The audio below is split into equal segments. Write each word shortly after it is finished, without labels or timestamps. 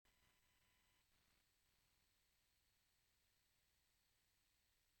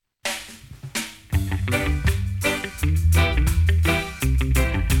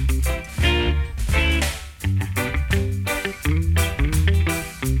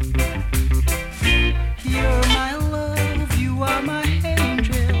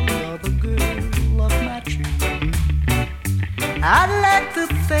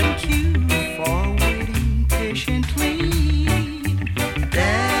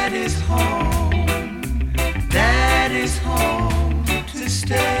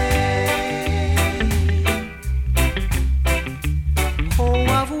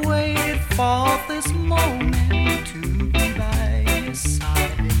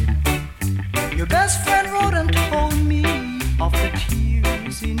Your best friend wrote and told me of the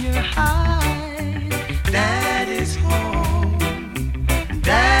tears in your eyes. That is home.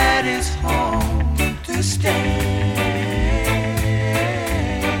 That is home to stay.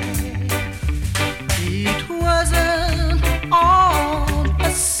 It wasn't on a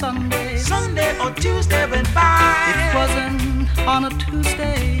Sunday or Tuesday went by. It wasn't on a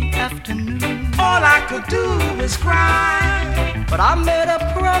Tuesday afternoon. All I could do was cry. But I made a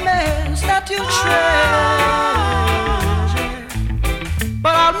promise that you'll treasure.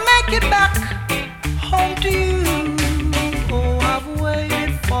 But I'll make it back home to you. Oh, I've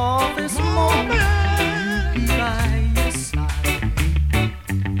waited for this moment to be by your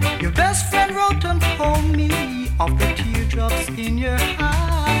side. Your best friend wrote and told me of the teardrops in your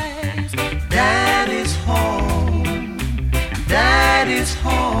eyes. That is home. That is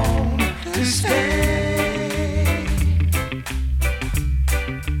home to stay.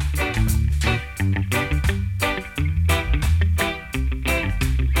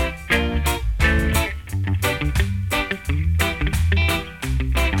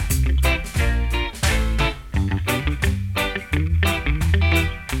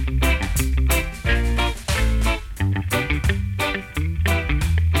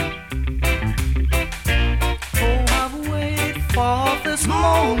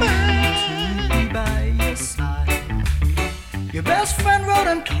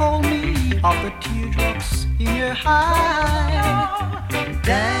 Told me of the teardrops in your eye.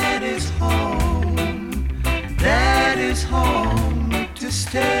 That is home. That is home to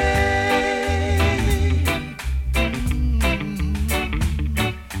stay.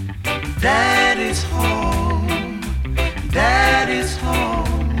 That is home. That is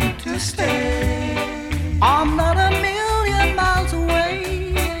home to stay. I'm not a million miles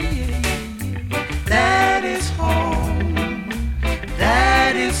away. That is home.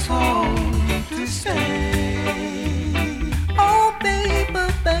 That is home to stay. Oh, baby,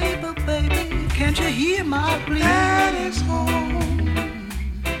 baby, baby, can't you hear my plea? That is home.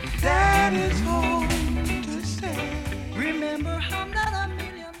 That is home to stay. Remember, I'm not a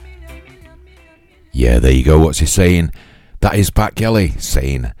million. Yeah, there you go. What's he saying? That is Pat Kelly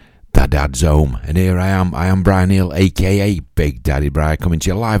saying that Dad's home. And here I am Brian Neale, AkA Big Daddy Bri, coming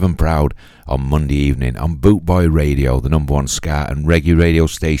to you live and proud on Monday evening on Bootboy Radio, the #1 ska and reggae radio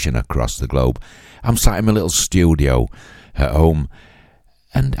station across the globe. I'm sat in my little studio at home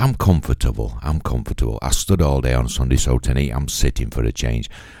and I'm comfortable. I stood all day on Sunday, so tonight I'm sitting for a change.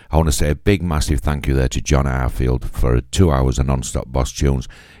 I want to say a big massive thank you there to John Arfield for 2 hours of non-stop boss tunes.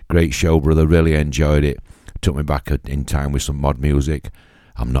 Great show, brother, really enjoyed it. Took me back in time with some mod music.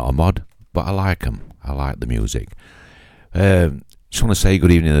 I'm not a mod, but I like them. I like the music. Just want to say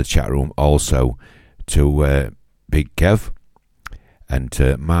good evening in the chat room also to Big Kev and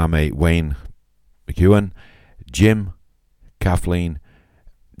to my mate Wayne McEwen, Jim, Kathleen,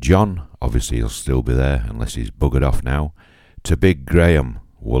 John, obviously he'll still be there unless he's buggered off now, to Big Graham,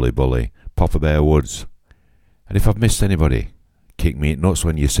 Woolly Bully, Papa Bear Woods. And if I've missed anybody, kick me in nuts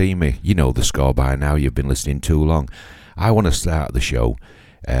when you see me. You know the score by now, you've been listening too long. I want to start the show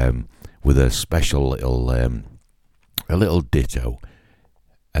with a special little ditto,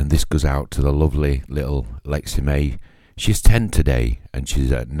 and this goes out to the lovely little Lexi May. She's 10 today, and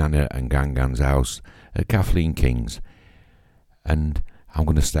she's at Nana and Gangan's house at Kathleen King's, and I'm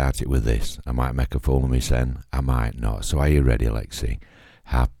going to start it with this. I might make a fool of me then, I might not. So are you ready, Lexi?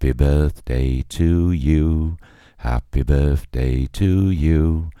 Happy birthday to you, happy birthday to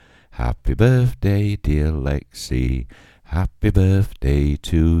you, happy birthday dear Lexi, happy birthday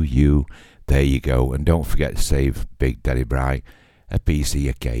to you. There you go, and don't forget to save Big Daddy Bri a piece of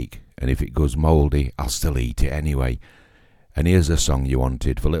your cake, and if it goes mouldy, I'll still eat it anyway. And here's a song you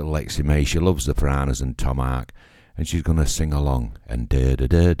wanted for little Lexi May. She loves the Piranhas and Tom Ark, and she's going to sing along, and da da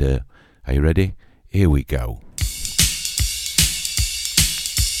da da. Are you ready? Here we go.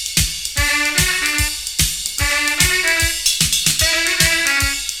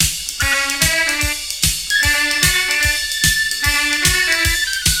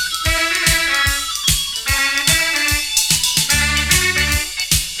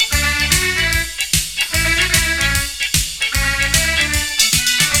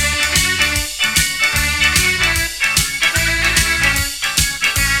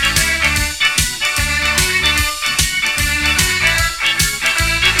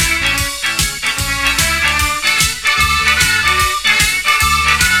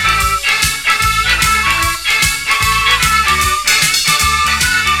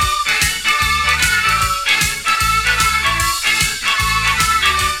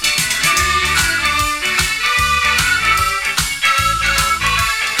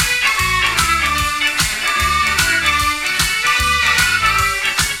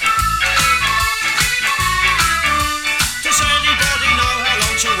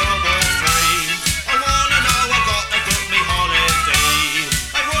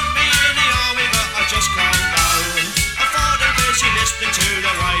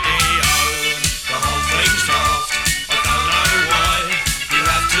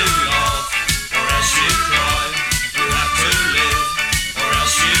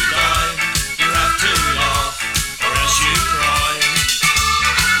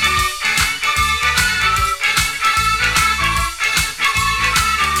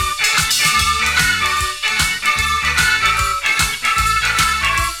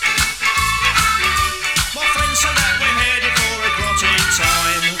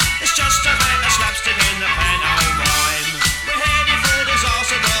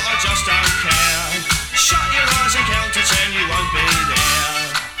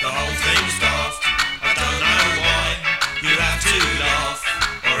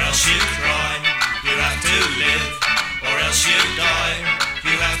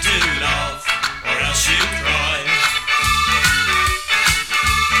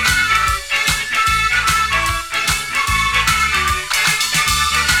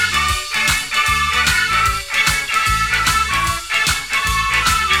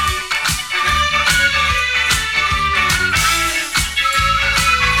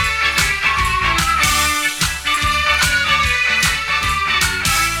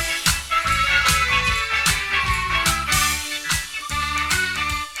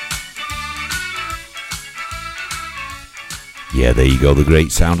 Yeah, there you go, the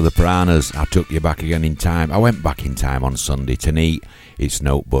great sound of the Piranhas. I took you back again in time. I went back in time on Sunday to eat. It's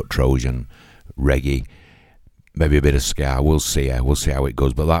note but Trojan, reggae, maybe a bit of ska. We'll see how it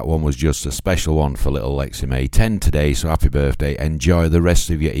goes. But that one was just a special one for little Lexi May. 10 today, so happy birthday. Enjoy the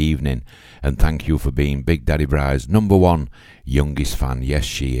rest of your evening. And thank you for being Big Daddy Bry's number one youngest fan. Yes,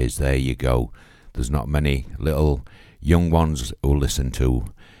 she is. There you go. There's not many little young ones who listen to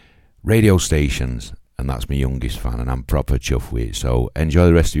radio stations, and that's my youngest fan, and I'm proper chuffed with it. So enjoy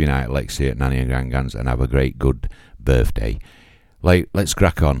the rest of your night, Lexi, at Nanny and Grandgan's, and have a great, good birthday. Let's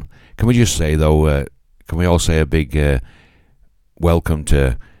crack on. Can we just say, though, can we all say a big welcome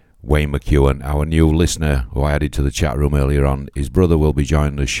to Wayne McEwen, our new listener who I added to the chat room earlier on. His brother will be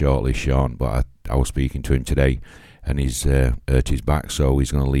joining us shortly, Sean, but I was speaking to him today, and he's hurt his back, so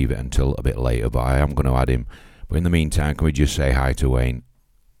he's going to leave it until a bit later, but I am going to add him. But in the meantime, can we just say hi to Wayne?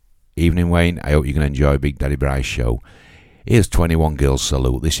 Evening, Wayne. I hope you can enjoy Big Daddy Bry's show. Here's 21 Girls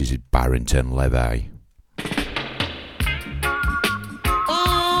Salute. This is Barrington Levy.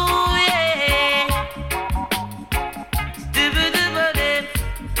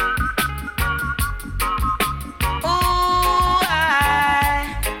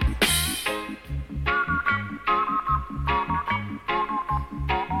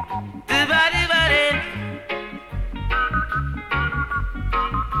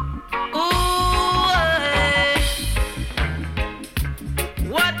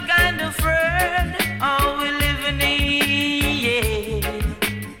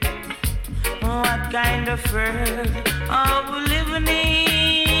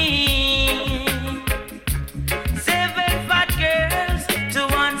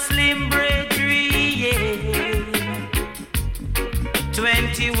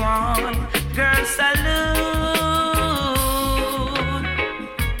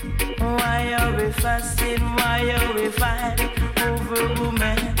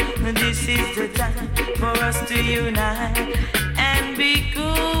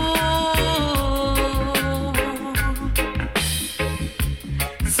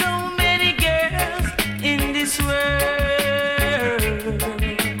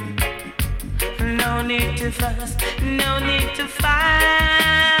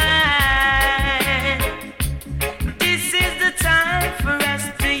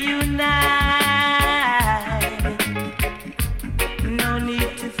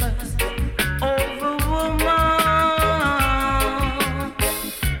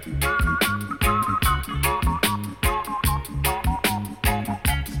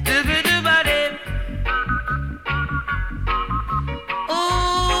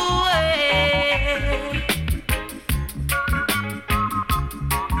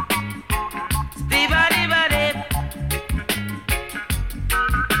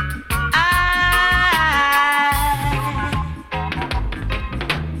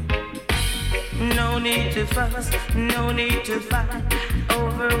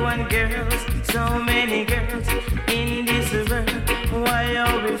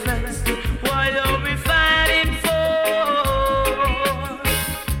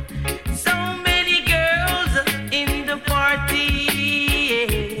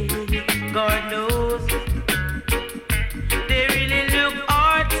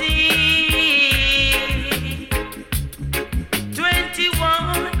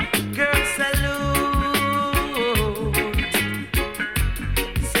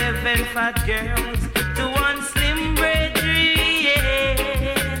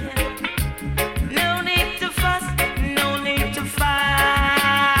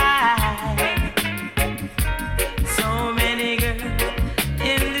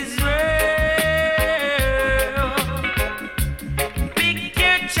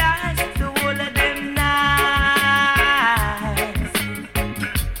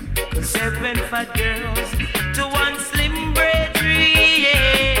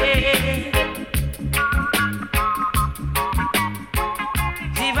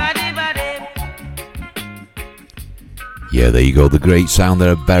 Yeah, there you go, the great sound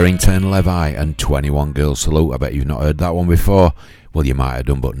there of Barrington Levy and 21 Girls Salute. I bet you've not heard that one before. Well, you might have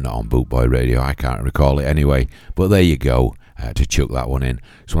done, but not on Bootboy Radio. I can't recall it anyway. But there you go. I had to chuck that one in.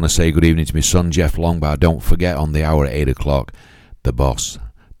 Just want to say good evening to my son, Jeff Longbar. Don't forget, on the hour at 8 o'clock, the boss,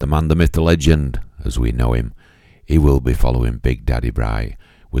 the man, the myth, the legend, as we know him, he will be following Big Daddy Bry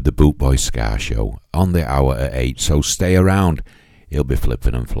with the Bootboy Ska Show on the hour at 8. So stay around. He'll be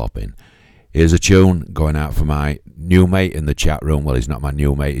flipping and flopping. Here's a tune going out for my new mate in the chat room. Well, he's not my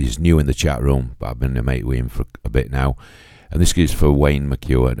new mate, he's new in the chat room, but I've been a mate with him for a bit now. And this is for Wayne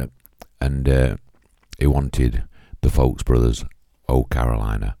McEwen, and he wanted the Folks Brothers, Oh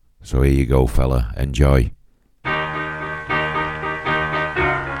Carolina. So here you go, fella, enjoy.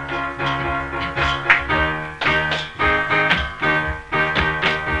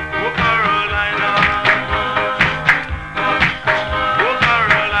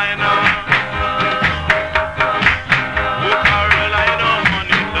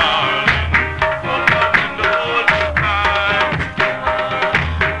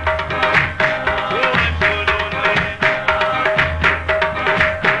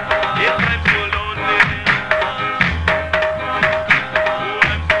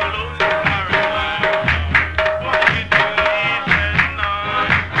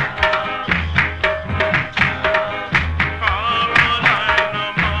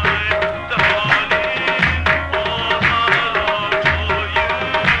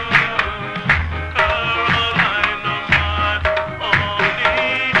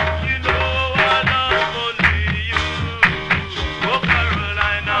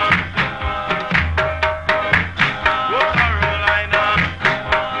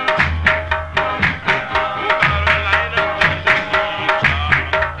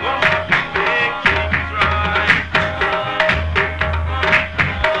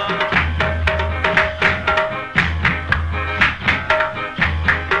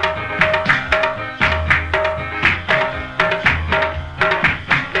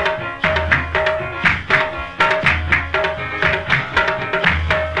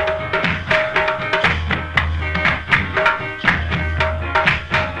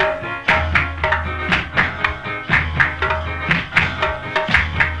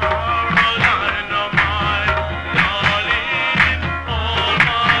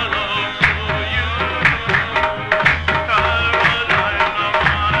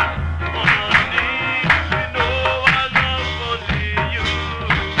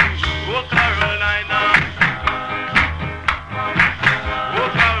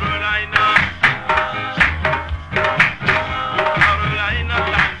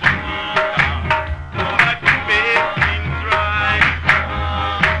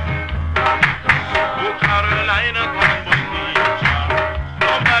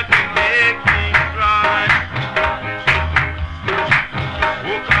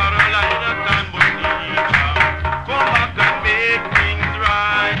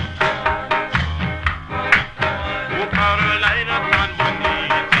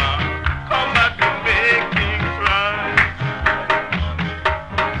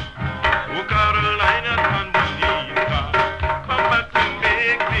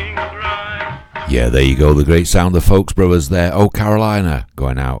 Yeah, there you go, the great sound of Folks Brothers there. Oh, Carolina,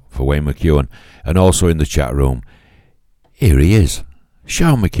 going out for Wayne McEwen. And also in the chat room, here he is.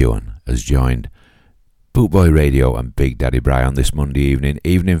 Sean McEwen has joined Bootboy Radio and Big Daddy Bri on this Monday evening.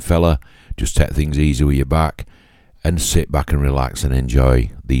 Evening, fella, just take things easy with your back and sit back and relax and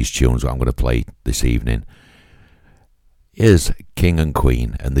enjoy these tunes that I'm going to play this evening. Here's King and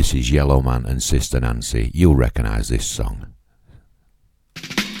Queen, and this is Yellow Man and Sister Nancy. You'll recognise this song.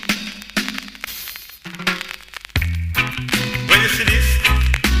 Well, you see this?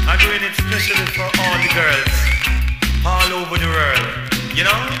 I'm doing it especially for all the girls all over the world, you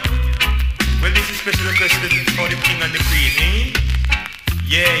know? Well, this is special requested for the king and the queen, eh?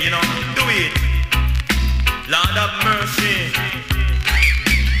 Yeah, you know, do it. Lord of mercy.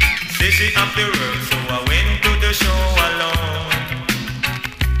 Say she have the work, so I went to the show alone.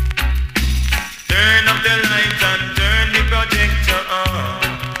 Turn up the lights and turn the projector on.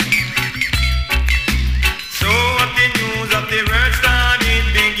 So up the news of the world started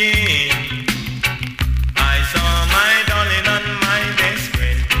begin. I saw my darling and my best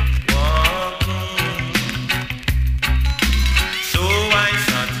friend walking. So I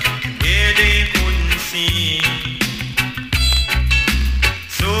sat where they couldn't see.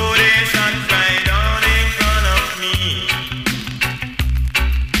 So they sat right down in front of me.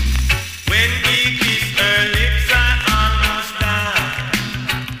 When he kissed her lips, I almost died.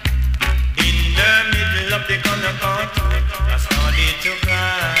 In the middle of the color cartoon, I started to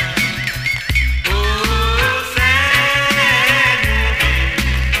cry. Oh, sad movie,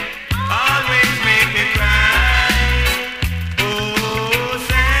 always make me cry. Oh,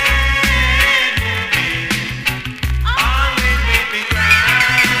 sad movie, always make me cry.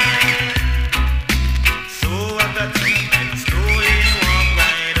 So I got up and slowly walked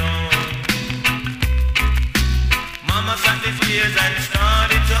right on. Mama sat the tears and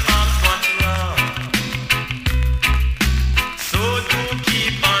started to ask what's wrong. So to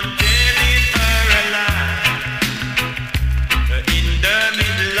keep on telling her a lie, in the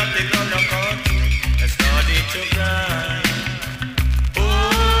middle of the color cartoon, I started to cry.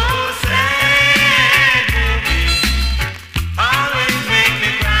 Oh, sad movie, always make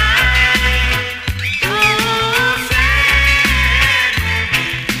me cry. Oh, sad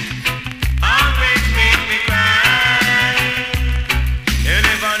movie, always make me cry. You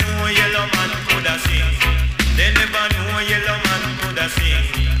never knew a yellow man could have sing. They never knew a yellow man could have sing.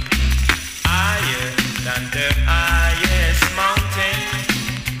 Higher than the highest mountain,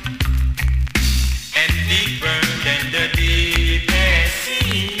 and deeper than the deepest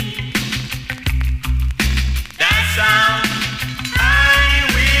sea. That's how I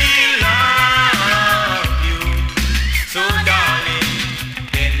will love you. So darling,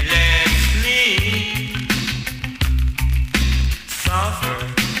 then let's meet. Softer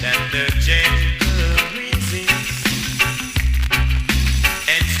than the gentle breezes,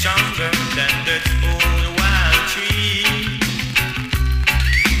 and stronger than the old wild tree.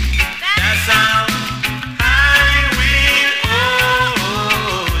 That's how I will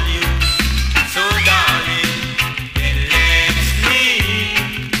hold you. So darling, then let's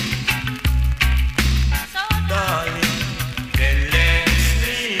meet. So darling, then let's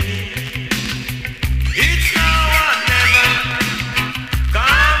meet. It's now or never.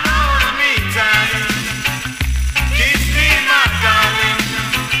 Come on me time. Kiss me my darling.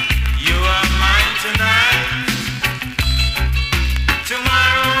 You are mine tonight.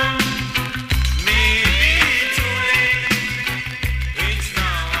 Tomorrow may be too late. It's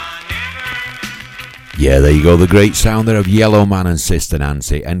now or never. Yeah, there you go, the great sound there of Yellow Man and Sister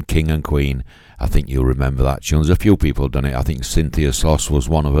Nancy and King and Queen. I think you'll remember that tune. There's a few people done it. I think Cynthia Sauce was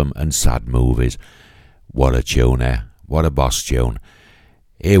one of them, and Sad Movies. What a tune, eh? What a boss tune.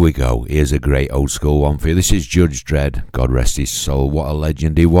 Here we go. Here's a great old school one for you. This is Judge Dredd. God rest his soul. What a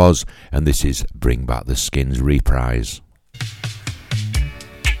legend he was. And this is Bring Back the Skins reprise.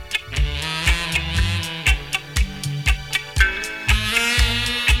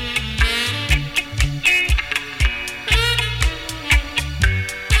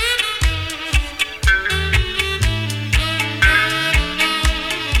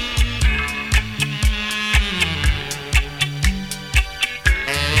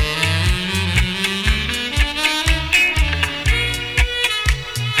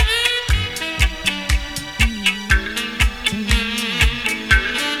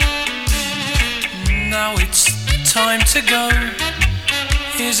 Now it's time to go.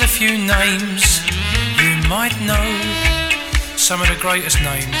 Here's a few names you might know. Some of the greatest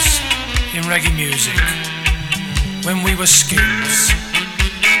names in reggae music when we were skins.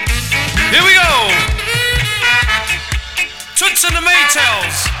 Here we go! Toots and the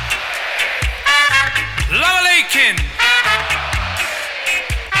Maytals. Aiken,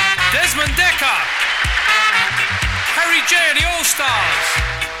 Desmond Decker, Harry J and the All-Stars,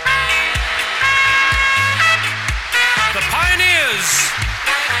 the Pioneers,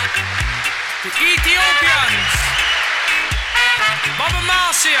 the Ethiopians, Baba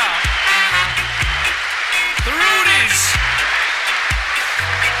Marcia, the Rudies,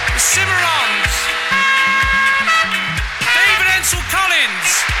 the Cimarrons, David Ansel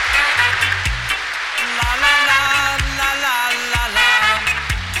Collins, la la la la la la la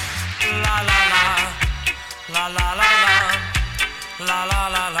la la la la la la la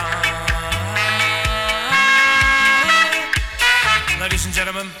la la. Ladies and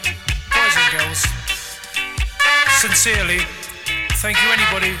gentlemen, boys and girls, sincerely, thank you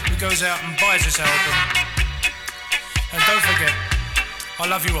anybody who goes out and buys this album. And don't forget, I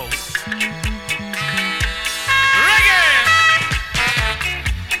love you all. Reggae!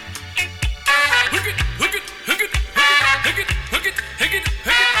 Hook it, hook it, hook it, hook it, hook it, hook it, hook it,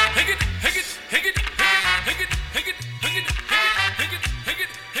 hook it, hook it, hook it, hook it, hook it, hook it, hook it, hook it,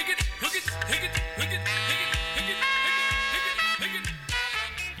 hook it, hook it, hook it, hook it, hook it.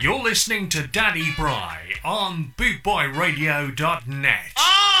 You're listening to Daddy Bry on bootboyradio.net.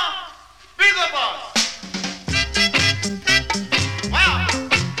 Bigger boss. Wow.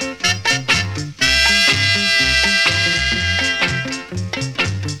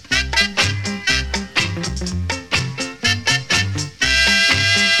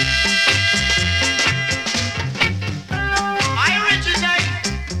 I originate.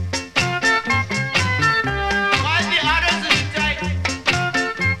 While the others imitate.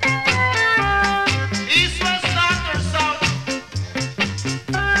 East, west, north, or south.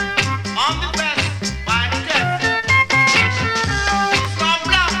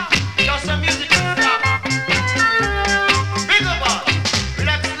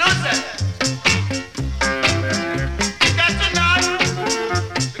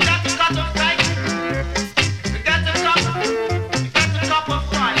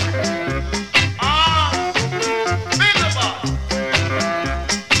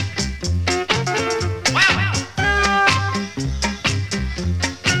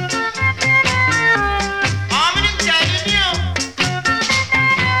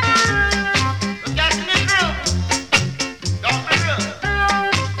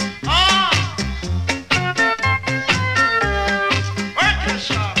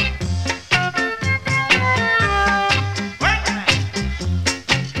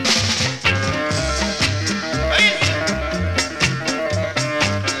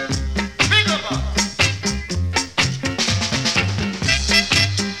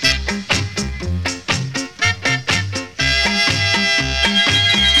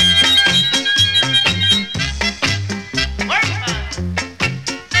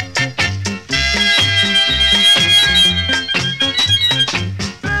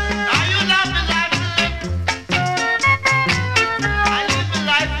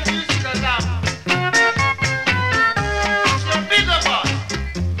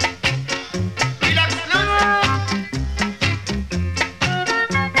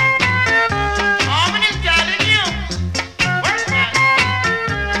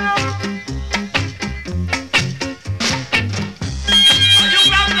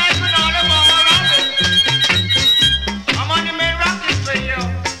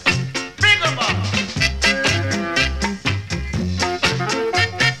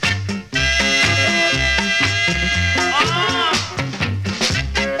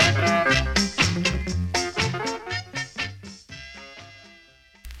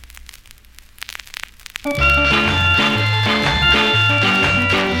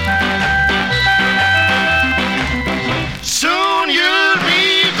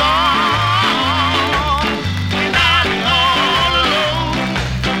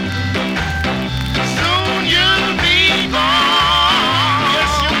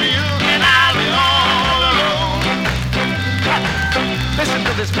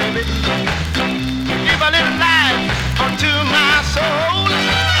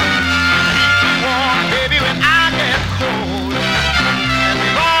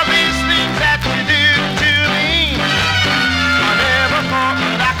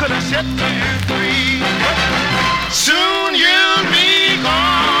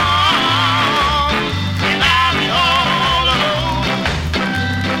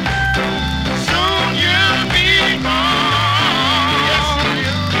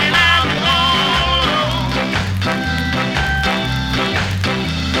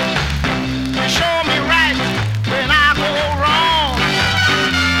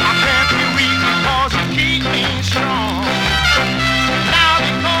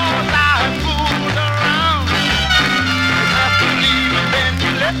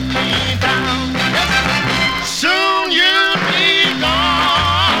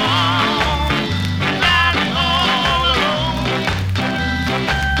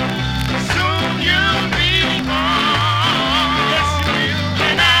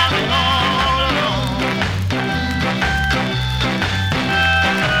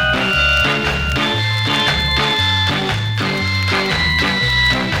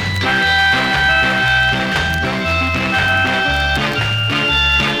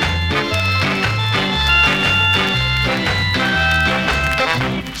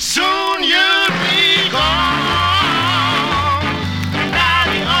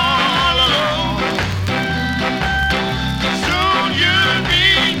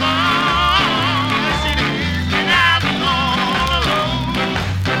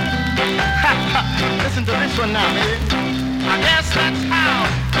 this one now, baby. I guess that's how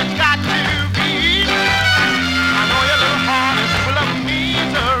it's got to be. I know your little heart is full of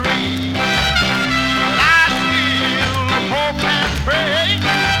misery, but I still hope and pray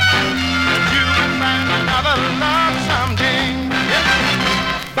that you will find another love someday.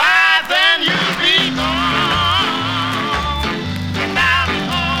 By then you'll be gone, and I'll be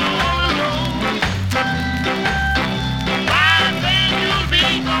all alone. By then you'll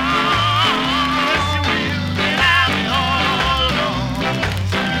be gone, yes you will, and I'll be all alone.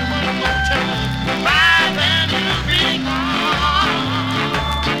 Someone will tell me, by then you'll be gone.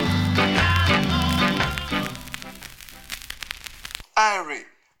 Irie,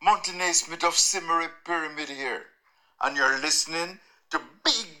 Montenay Smith of Simmery Pyramid here, and you're listening to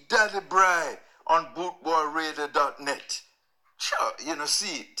Big Daddy Bry on bootboyradio.net. Sure, you know,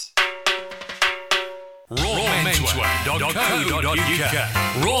 see it. rawmenswear.co.uk.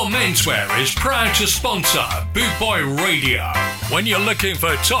 Raw Menswear is proud to sponsor Boot Boy Radio. When you're looking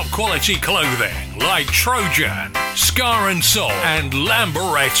for top quality clothing like Trojan, Scar and Soul, and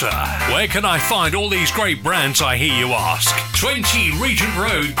Lamberetta, where can I find all these great brands, I hear you ask? 20 Regent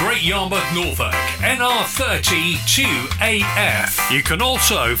Road, Great Yarmouth, Norfolk, NR30 2AF. You can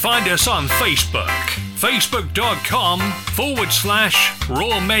also find us on Facebook,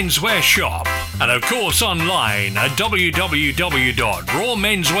 facebook.com/Raw Menswear Shop, and of course online at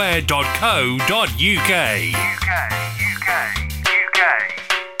www.rawmenswear.co.uk. UK.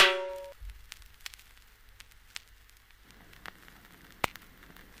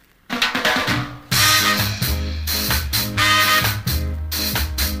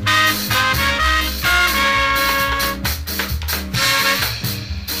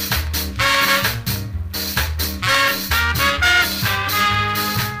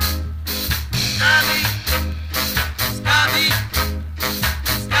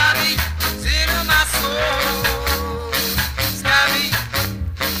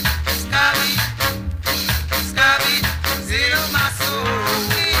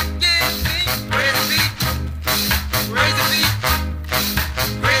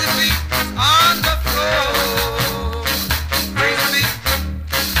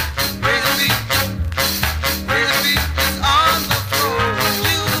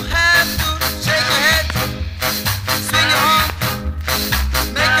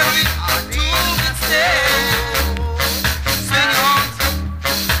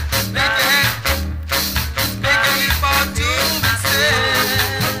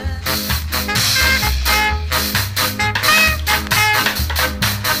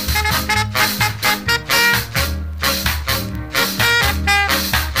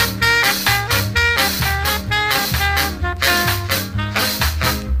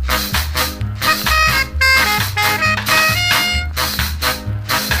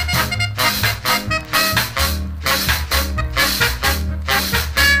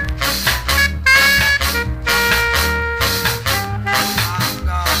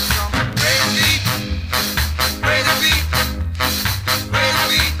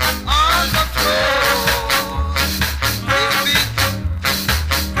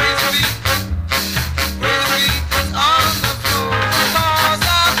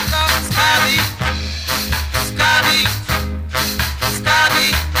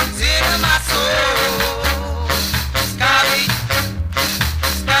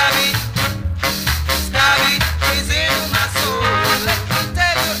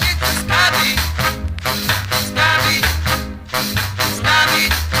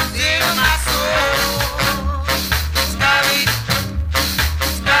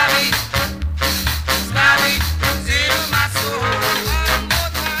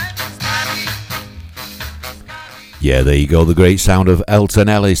 Yeah, there you go, the great sound of Elton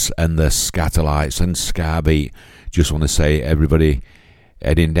Ellis and the Scatterlights and Scarbeat. Just want to say, everybody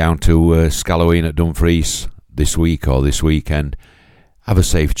heading down to Scalloween at Dumfries this week or this weekend, have a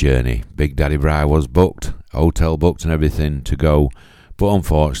safe journey. Big Daddy Bry was booked, hotel booked and everything to go, but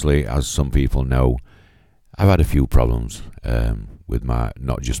unfortunately, as some people know, I've had a few problems with my,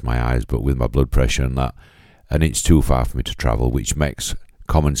 not just my eyes, but with my blood pressure and that, and it's too far for me to travel, which makes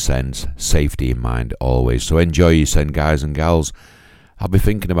common sense, safety in mind always. So enjoy yourself, guys and gals. I'll be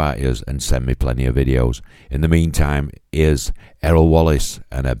thinking about you and send me plenty of videos. In the meantime, here's Errol Wallace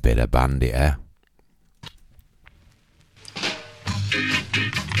and a bit of Bandit, eh?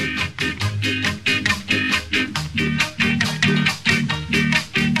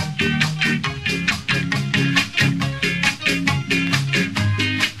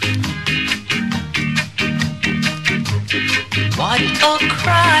 What a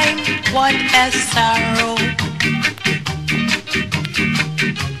crime, what a sorrow.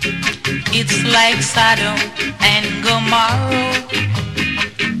 It's It's like Sodom and Gomorrah.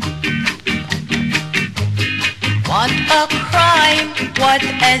 What a crime, what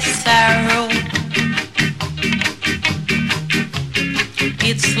a sorrow.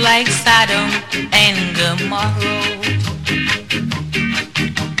 It's like Sodom and Gomorrah.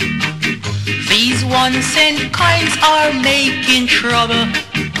 These ones and kinds are making trouble.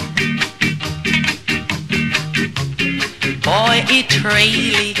 Boy, it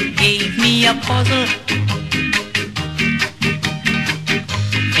really gave me a puzzle.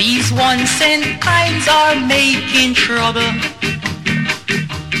 These ones and kinds are making trouble.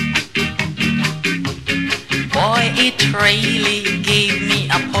 Boy, it really gave me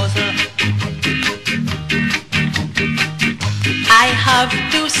a puzzle. I have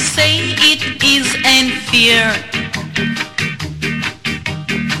to say it is unfair,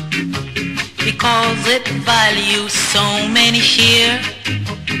 because it values so many share.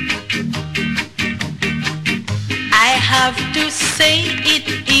 I have to say it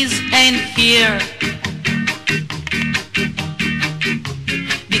is unfair,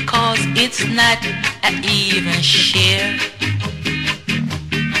 because it's not an even share.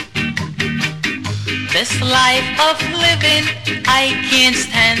 This life of living, I can't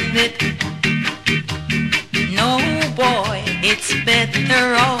stand it. No boy, it's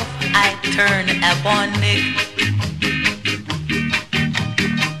better off I turn upon it.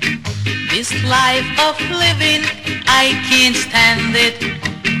 This life of living, I can't stand it.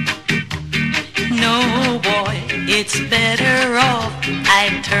 No boy, it's better off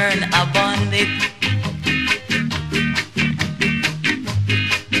I turn upon it.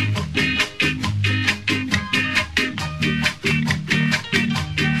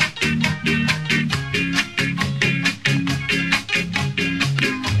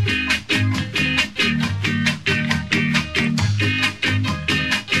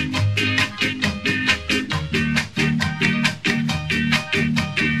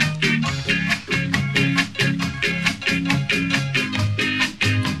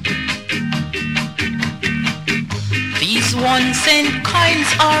 Ones and kinds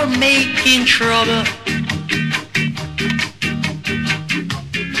are making trouble.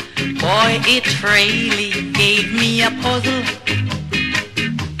 Boy, it really gave me a puzzle.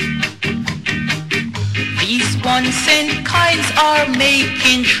 These ones and kinds are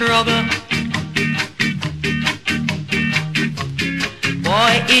making trouble.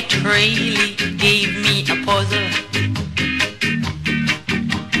 Boy, it really gave me a puzzle.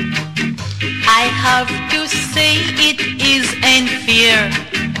 I have to say it is unfair,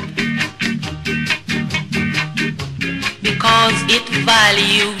 because it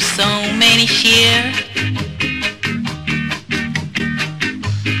values so many share.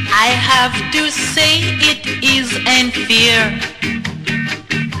 I have to say it is unfair,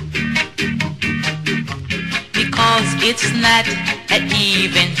 because it's not an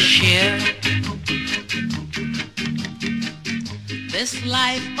even share. This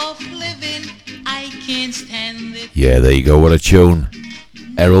life of living, I can't stand it. Yeah, there you go, what a tune.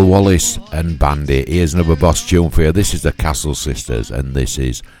 Errol Wallace and Bandy. Here's another boss tune for you. This is the Castle Sisters, and this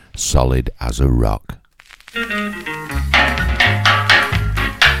is Solid as a Rock.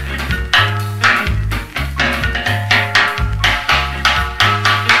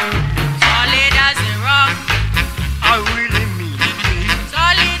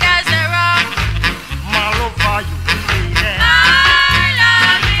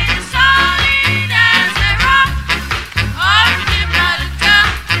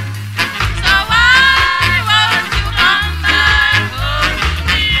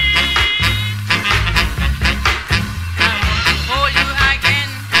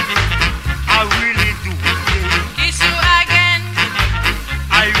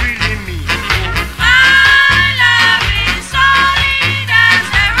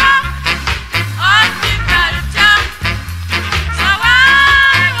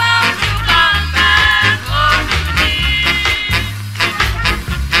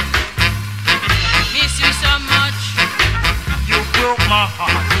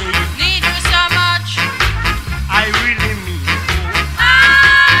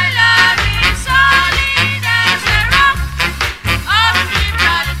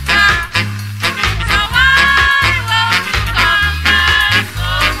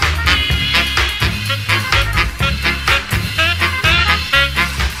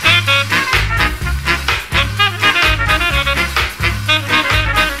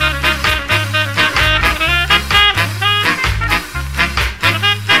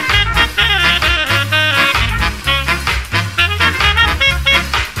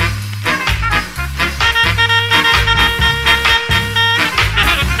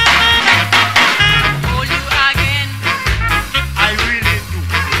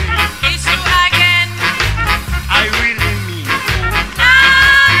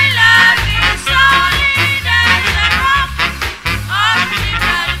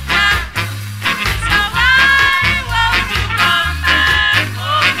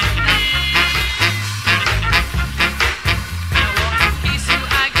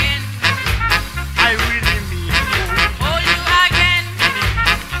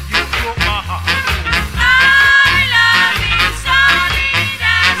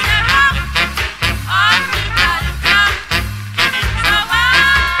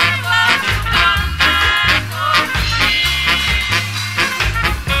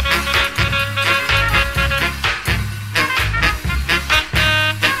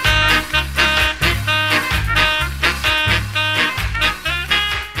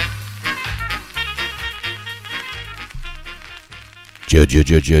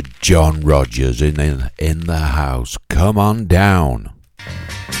 John Rogers in the house. Come on down.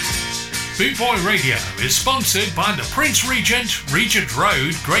 Bootboy Radio is sponsored by the Prince Regent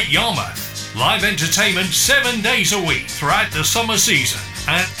Road, Great Yarmouth. Live entertainment 7 days a week throughout the summer season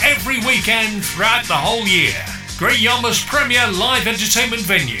and every weekend throughout the whole year. Great Yarmouth's premier live entertainment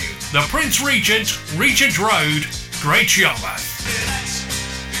venue, the Prince Regent Road, Great Yarmouth.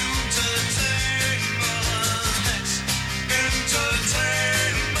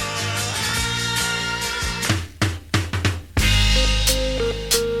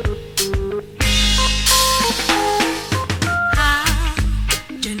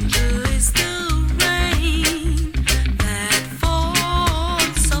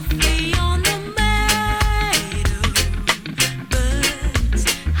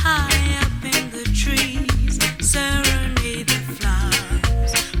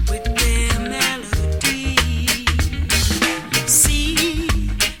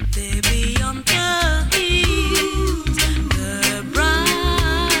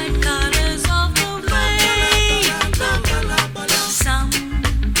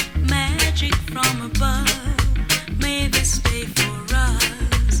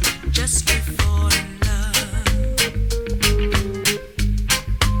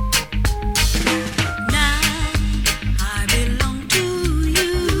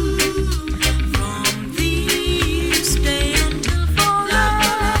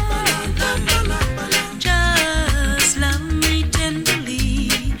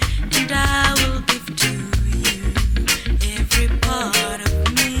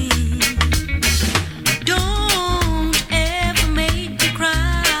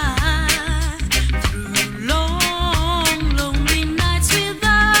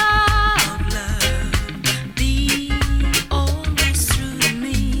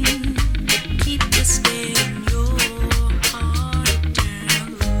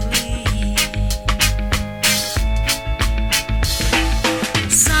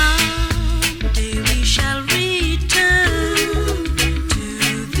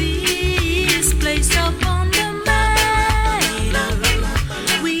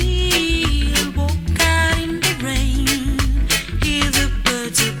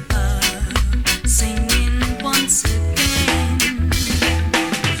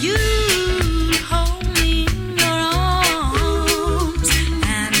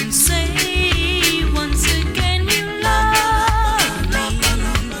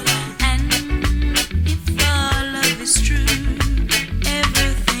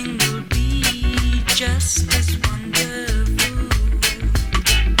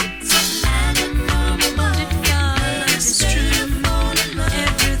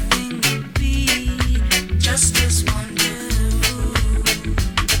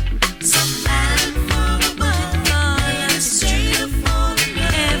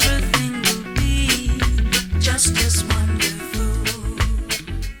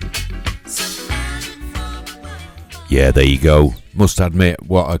 Yeah, there you go. Must admit,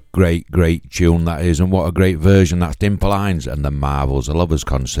 what a great tune that is, and what a great version. That's Dimple Hines and the Marvels, a Lover's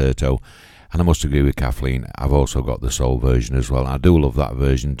Concerto. And I must agree with Kathleen, I've also got the soul version as well. I do love that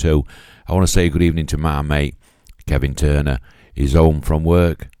version too. I want to say good evening to my mate, Kevin Turner. He's home from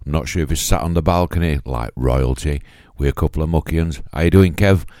work. I'm not sure if he's sat on the balcony like royalty with a couple of muckians. How you doing,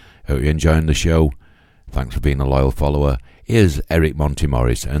 Kev? Hope you're enjoying the show. Thanks for being a loyal follower. Here's Eric Monty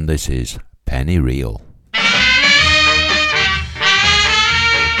Morris, and this is Penny Real.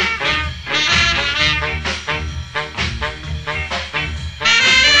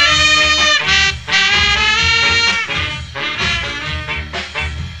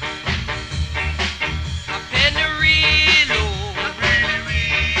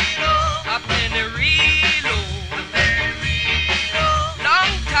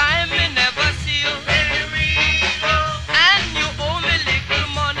 And you owe me little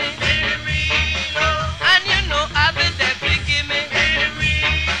money.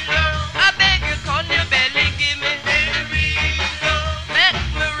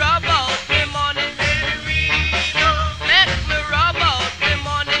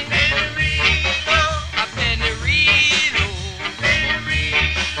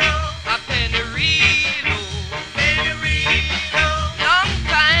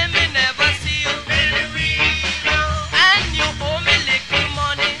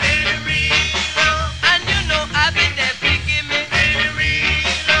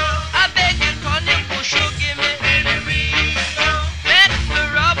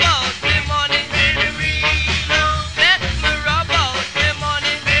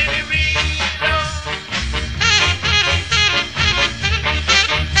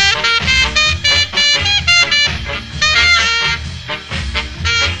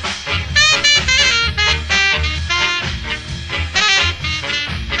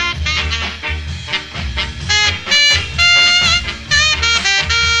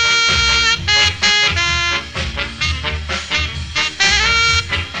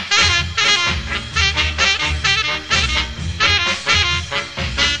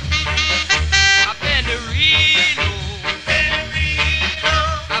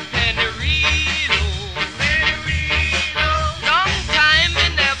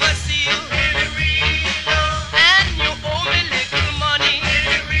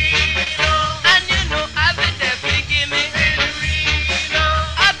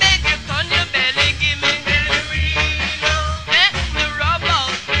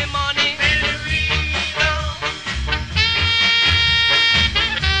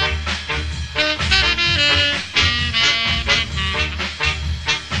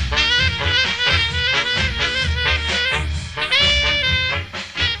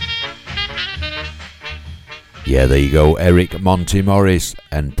 Yeah, there you go, Eric Monty Morris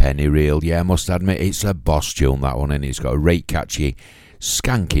and Penny Reel. Yeah, I must admit, it's a boss tune, that one, and it's got a great catchy,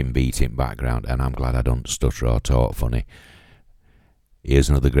 skanking beat in background, and I'm glad I don't stutter or talk funny. Here's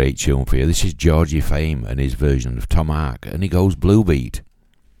another great tune for you. This is Georgie Fame and his version of Tom Ark, and he goes Blue Beat.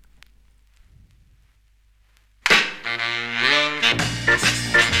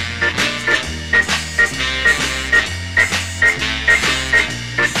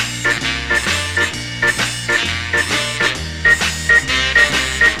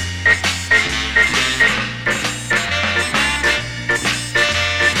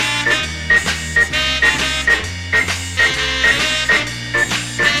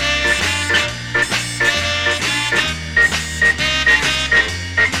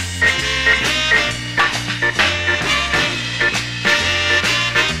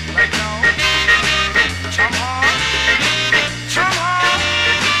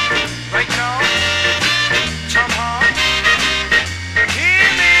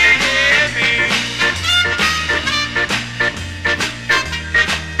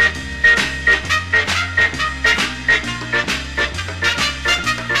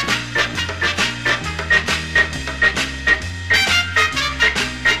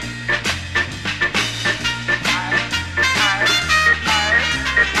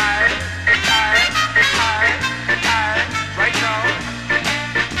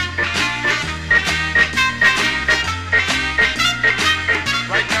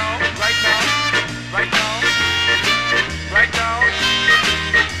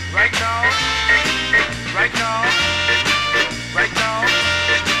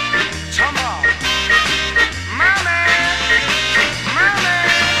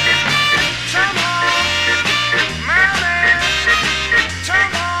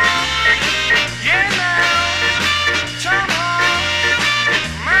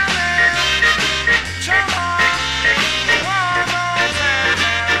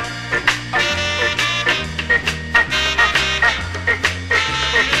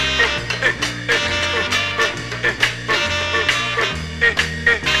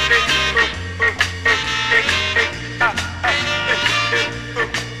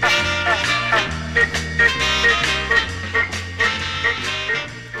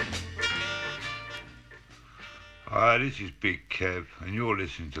 This is Big Kev, and you're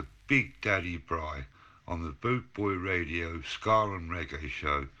listening to Big Daddy Bry on the Boot Boy Radio Ska and Reggae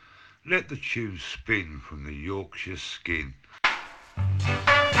Show. Let the tune spin from the Yorkshire skin.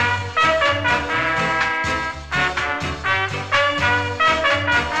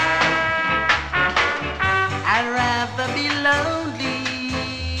 I'd rather be lonely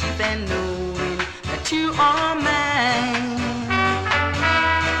than knowing that you are mine.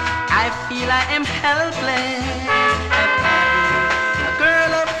 I feel I am helpless at having a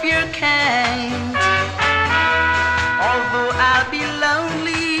girl of your kind. Although I'll be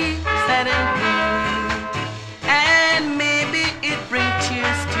lonely, sad and blue, and maybe it brings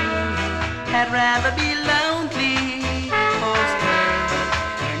tears too. I'd rather be lonely, 'cause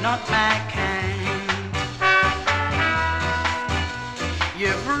girl, you're not my kind.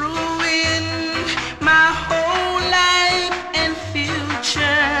 You've ruined my whole life and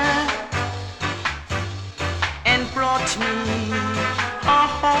future, and brought me a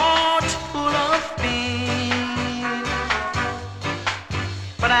heart full of pain.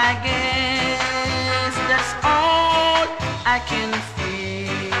 But I guess that's all I can say.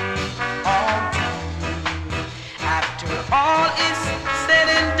 All true. After all is said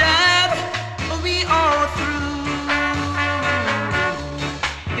and done, we are through.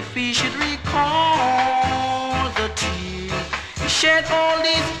 If we should recall the tears we shed all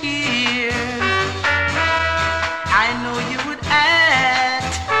these years, I know you would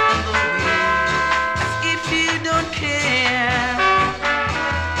act in the way as if you don't care.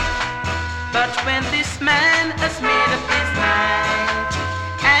 But when this man has made up his mind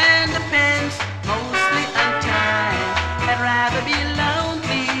and depends mostly on time, I'd rather be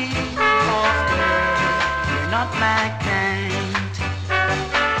lonely, 'cause girl, you're not my kind.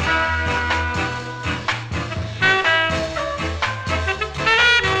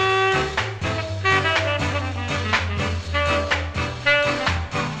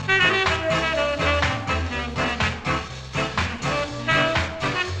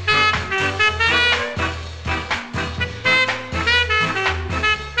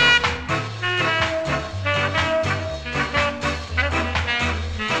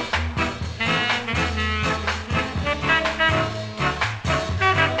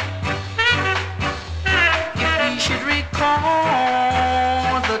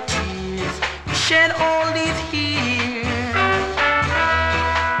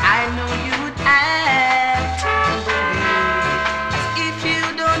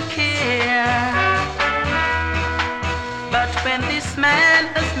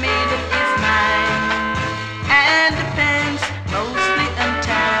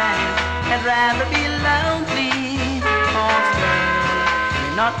 rather be lonely, 'cause girl,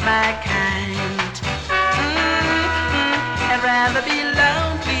 you're not my kind. I'd rather be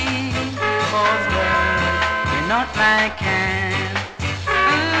lonely, 'cause girl, you're not my kind.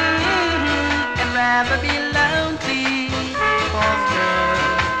 I'd rather be lonely, 'cause girl,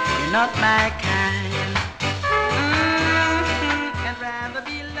 you're not my kind. I'd rather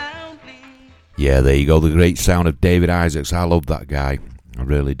be lonely. Yeah, there you go, the great sound of David Isaacs. I love that guy, I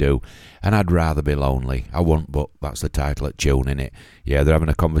really do. And I'd rather be lonely. I won't, but that's the title of the tune, innit? Yeah, they're having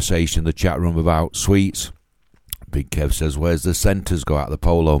a conversation in the chat room about sweets. Big Kev says, where's the centres go out the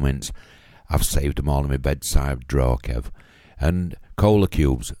polo mints? I've saved them all in my bedside drawer, Kev. And cola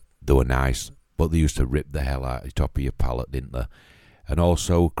cubes, they were nice, but they used to rip the hell out of the top of your palate, didn't they? And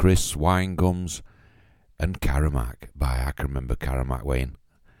also crisps, wine gums, and Caramac. I can remember Caramac, Wayne.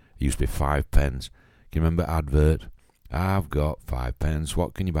 It used to be 5 pence. Can you remember advert? I've got 5 pence.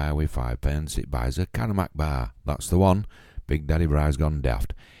 What can you buy with 5 pence? It buys a Caramac bar. That's the one. Big Daddy Bry's gone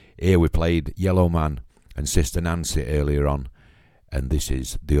daft. Here we played Yellow Man and Sister Nancy earlier on. And this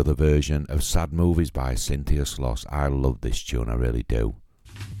is the other version of Sad Movies by Cynthia Sloss. I love this tune, I really do.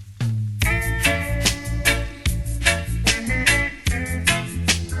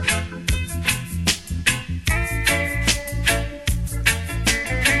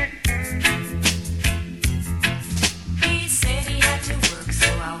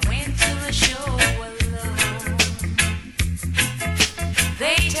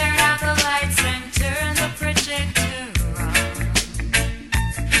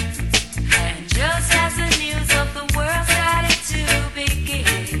 Just as the news of the world started to begin,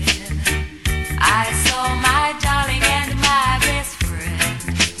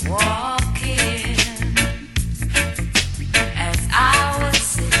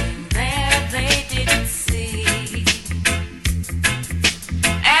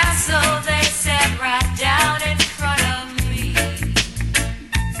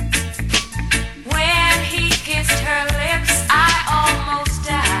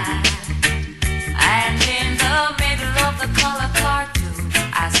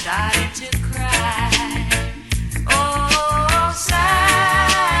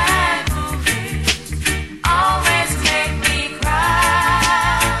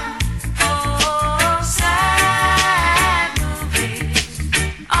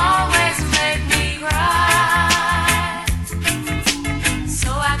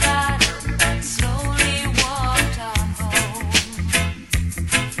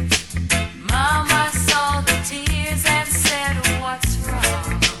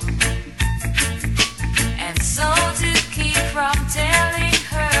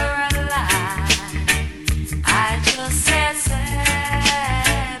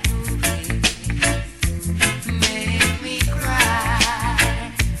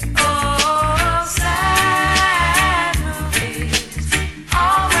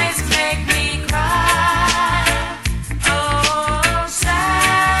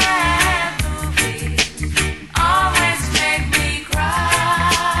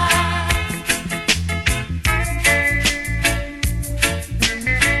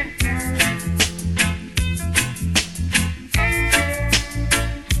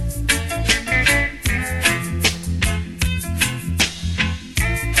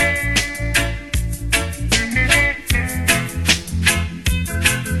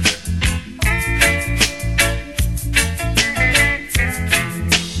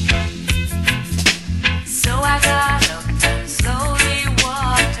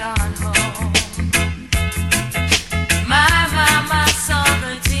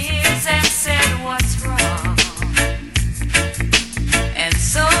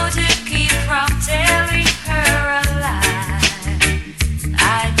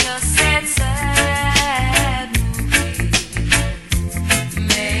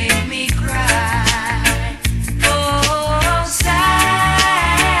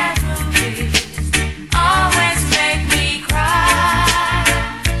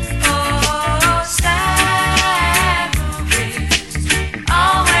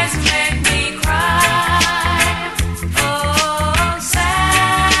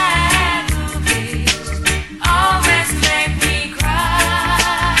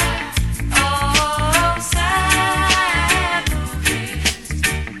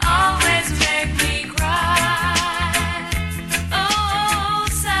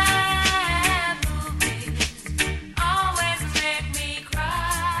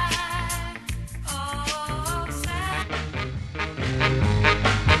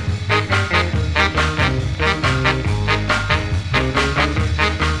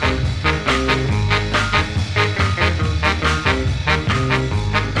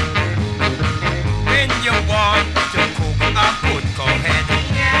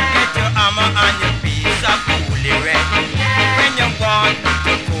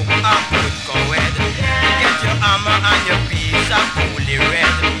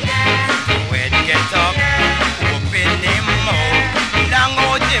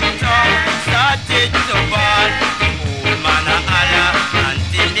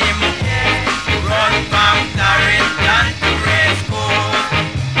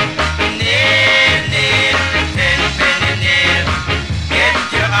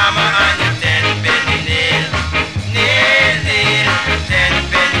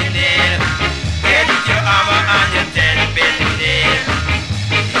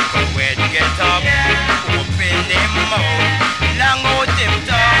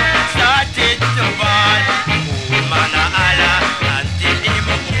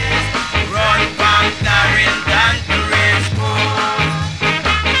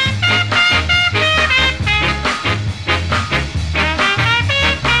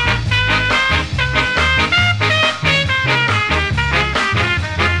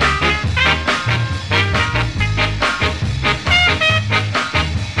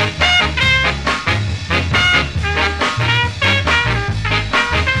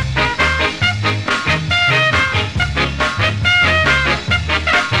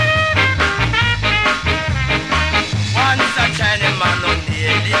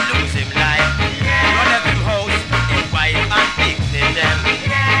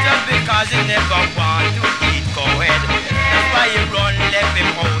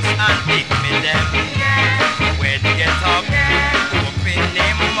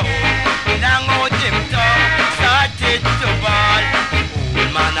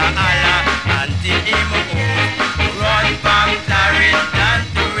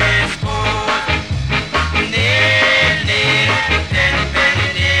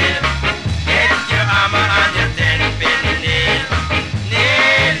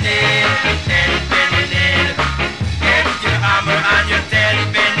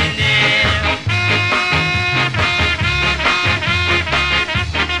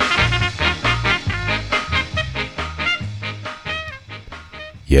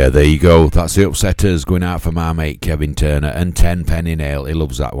 Yeah, there you go. That's the Upsetters going out for my mate Kevin Turner and Tenpenny Neale. He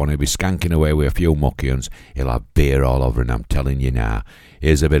loves that one. He'll be skanking away with a few muckions. He'll have beer all over, and I'm telling you now.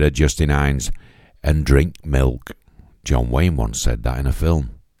 Here's a bit of Justin Hines and Drink Milk. John Wayne once said that in a film.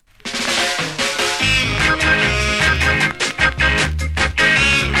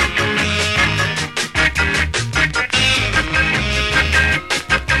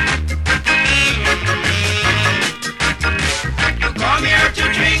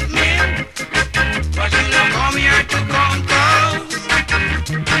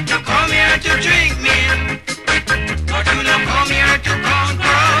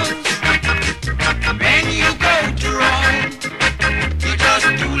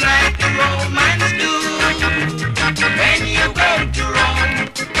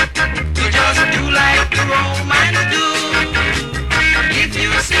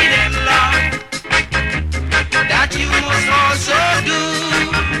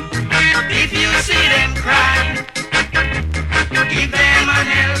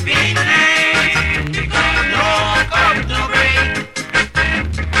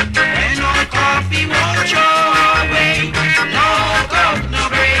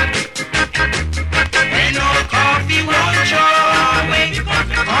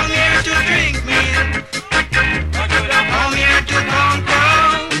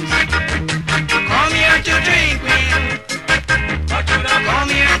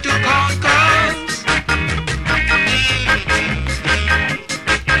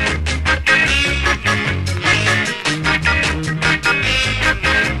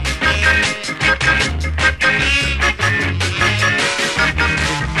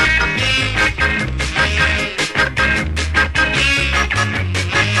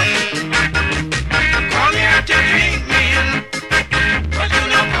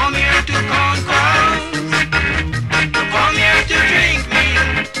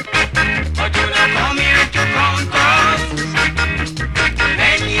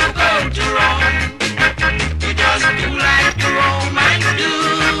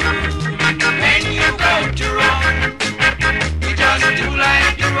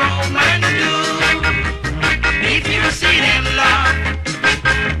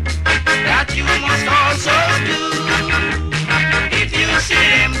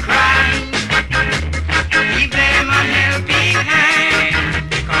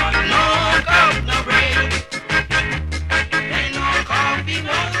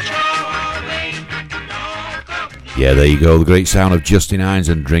 Yeah, there you go, the great sound of Justin Hines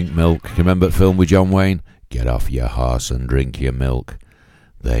and Drink Milk. Remember the film with John Wayne? Get off your horse and drink your milk.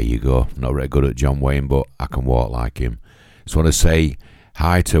 There you go. Not very good at John Wayne, but I can walk like him. Just want to say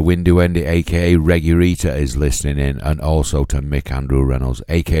hi to Windy Wendy, AkA Reggie Rita is listening in, and also to Mick Andrew Reynolds,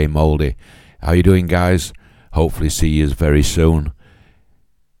 AkA Mouldy. How you doing, guys? Hopefully see you very soon.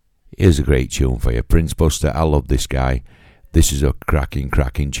 Here's a great tune for you. Prince Buster, I love this guy. This is a cracking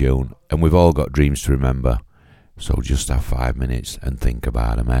tune, and we've all got dreams to remember. So just have 5 minutes and think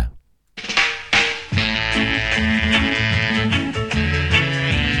about them, eh?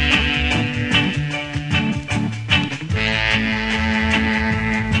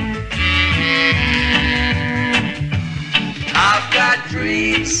 I've got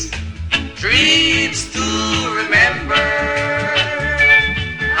dreams to remember.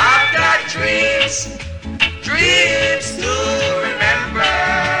 I've got dreams to remember.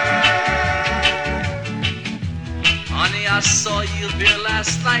 Honey, I saw you there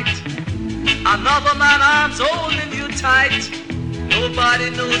last night. Another man's arms holding you tight.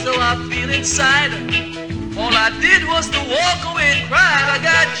 Nobody knows how I feel inside. All I did was to walk away and cry. I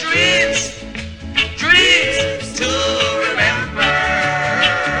got dreams to remember.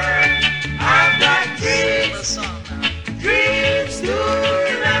 I've got dreams to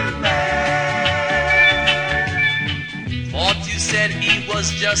remember. Thought you said he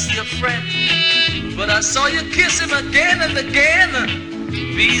was just your friend, but I saw you kiss him again and again.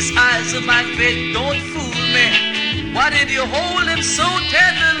 These eyes of my faith don't fool me. Why did you hold him so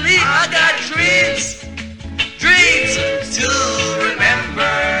tenderly? I got dreams to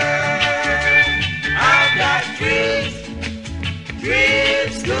remember. I've got dreams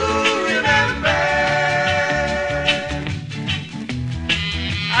to remember.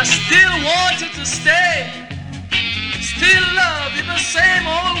 I still want you to stay, still love you the same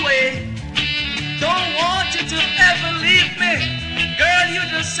old way. Don't want you to ever leave me. Girl, you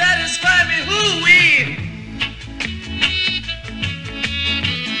just satisfy me, hoo-wee.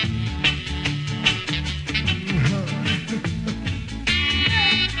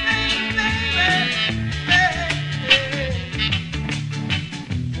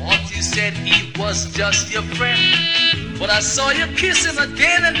 Thought you said he was just your friend, but I saw you kiss him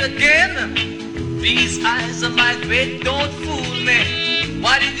again and again. These eyes of my great don't fool me.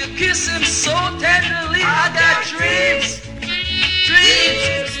 Why did you kiss him so tenderly? I got dreams,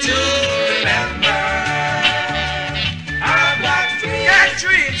 dreams to remember. I've got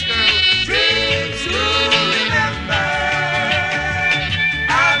dreams, girl, dreams to remember.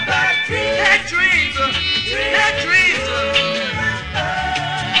 I've got dreams, dreams to remember.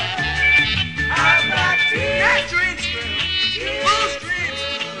 I've got dreams, girl, those dreams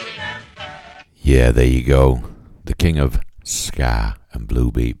to remember. Yeah, there you go. The king of ska and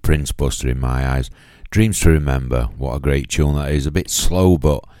blue beat, Prince Buster in my eyes. Dreams to Remember. What a great tune that is. A bit slow,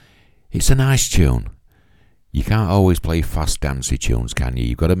 but it's a nice tune. You can't always play fast dancey tunes, can you?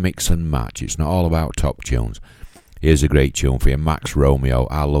 You've got to mix and match. It's not all about top tunes. Here's a great tune for you, Max Romeo.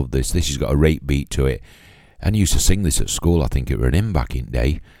 I love this. This has got a rate beat to it. And I used to sing this at school. I think it were an hymn back in the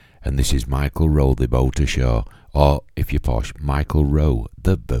day. And this is Michael Rowe, The Boat Ashore. Or, if you're posh, Michael Rowe,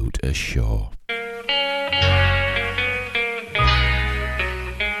 The Boat Ashore.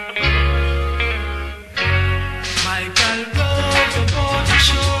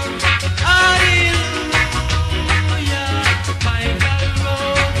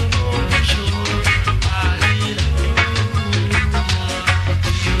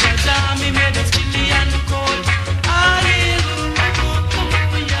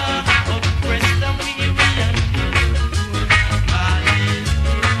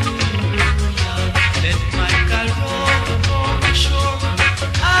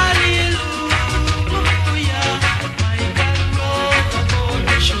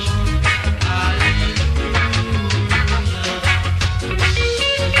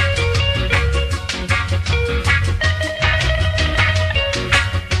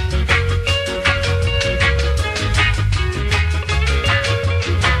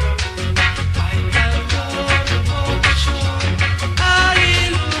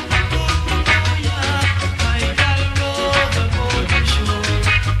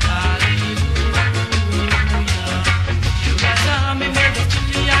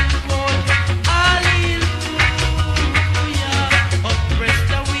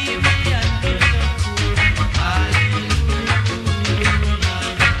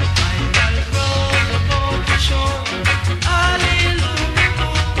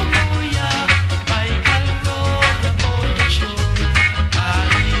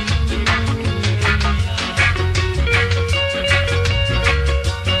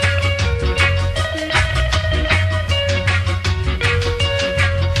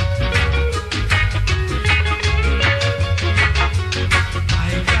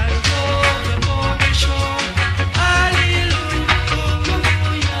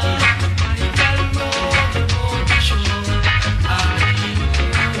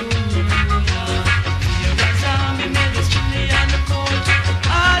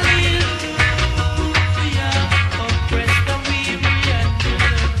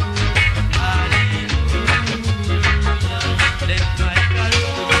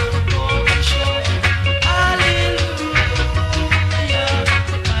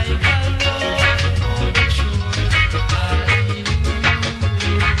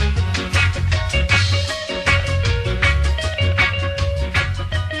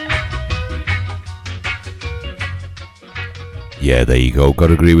 Yeah, there you go. Got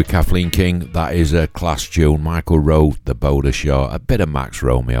to agree with Kathleen King. That is a class tune. Michael Rowe, The Boat Ashore. A bit of Max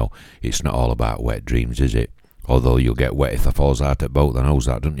Romeo. It's not all about wet dreams, is it? Although you'll get wet if I falls out at boat, then knows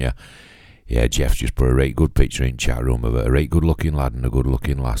that, don't you? Yeah, Jeff's just put a right good picture in chat room of it. A right good looking lad and a good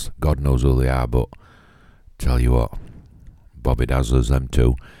looking lass. God knows who they are, but tell you what, Bobby Dazzler's them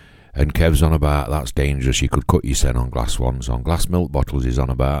too. And Kev's on about that's dangerous. You could cut your sen on glass ones. On glass milk bottles he's on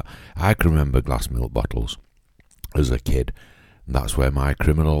about. I can remember glass milk bottles as a kid. And that's where my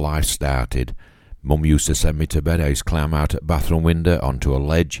criminal life started. Mum used to send me to bed. I used to climb out at bathroom window onto a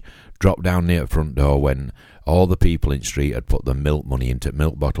ledge, drop down near the front door when all the people in the street had put the milk money into the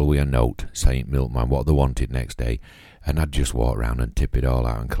milk bottle with a note saying milkman what they wanted next day, and I'd just walk round and tip it all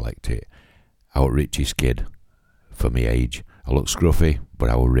out and collect it. I was richest kid for me age. I looked scruffy, but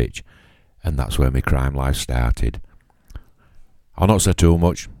I was rich, and that's where my crime life started. I'll not say too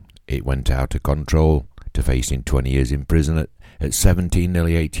much. It went out of control to facing 20 years in prison at 17,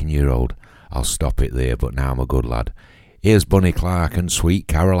 nearly 18-year-old. I'll stop it there, but now I'm a good lad. Here's Bunny Clark and Sweet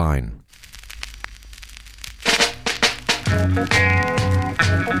Caroline.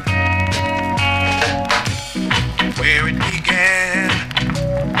 Where it began,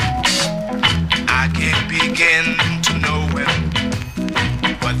 I can't begin to know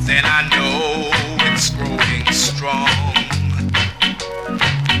it, but then I know it's growing strong.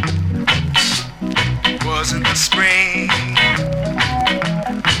 Was in the spring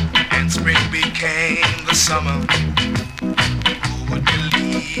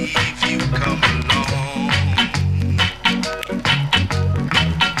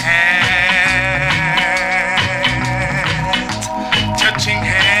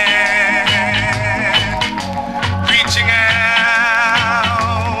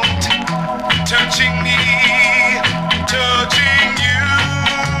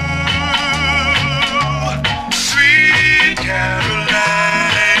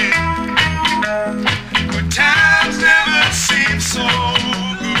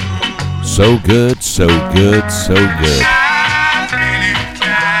So good, so good, so good.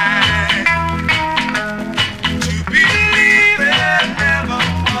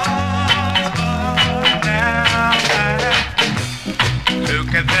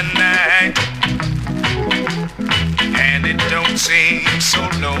 Look at the night, and it don't seem so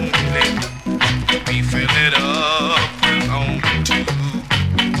lonely. We fill it up with only two.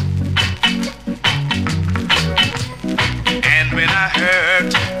 And when I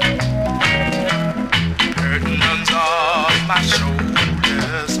hurt runs off my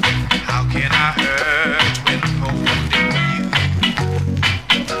shoulders. How can I hurt when holding you?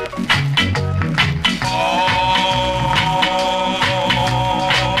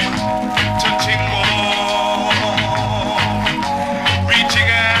 Touching warm, reaching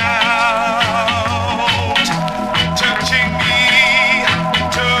out, touching me,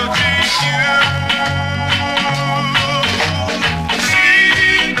 touching you.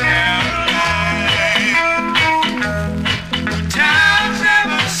 Sweet Caroline, good times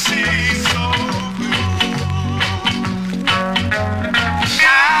never seem so good.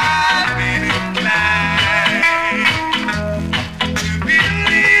 I've been inclined to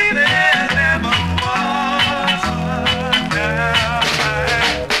believe there never was a time.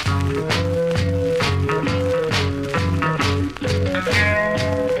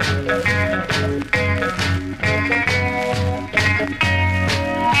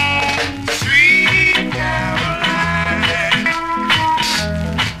 Sweet Caroline,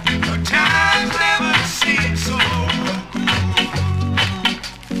 good times never seem so good.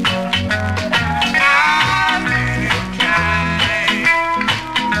 I've been inclined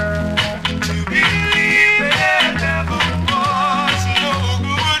to believe there never was no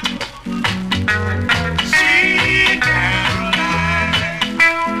good. Sweet Caroline,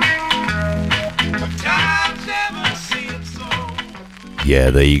 good times never seem so. Yeah,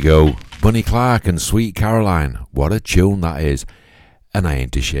 there you go. Bunny Clark and Sweet Caroline. What a tune that is. And I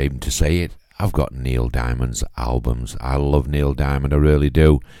ain't ashamed to say it. I've got Neil Diamond's albums. I love Neil Diamond, I really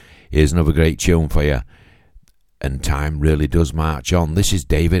do. Here's another great tune for you. And time really does march on. This is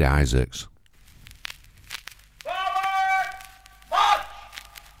David Isaacs.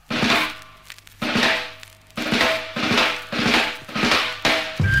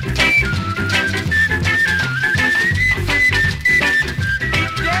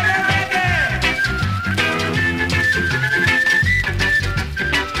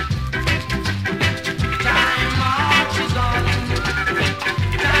 Time marches on.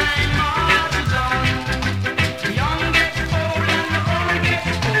 Time marches on. The young gets old and the old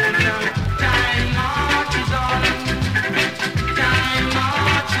gets older.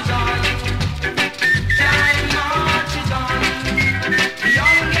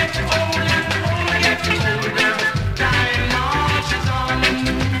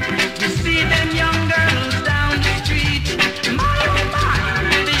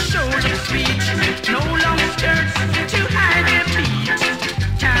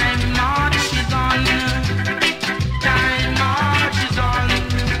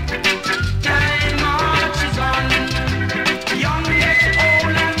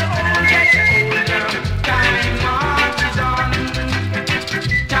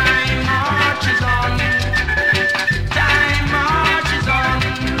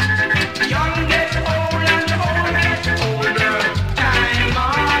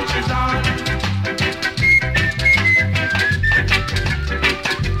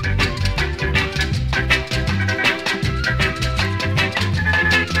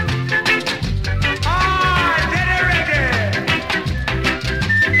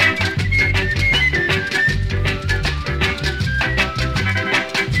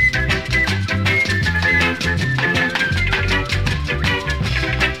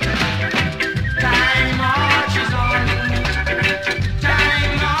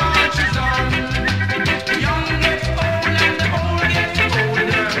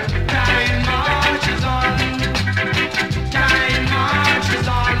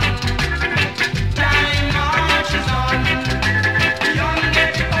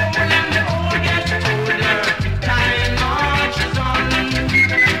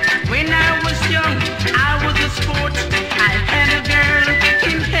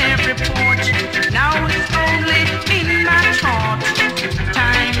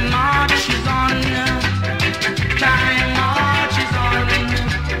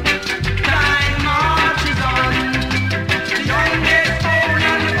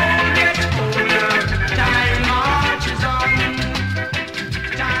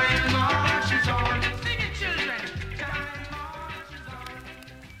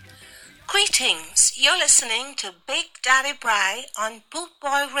 listening to Big Daddy Bry on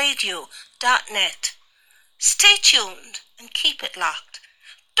bootboyradio.net. Stay tuned and keep it locked.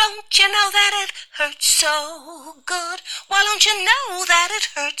 Don't you know that it hurts so good? Why don't you know that it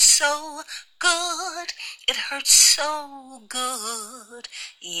hurts so good? It hurts so good.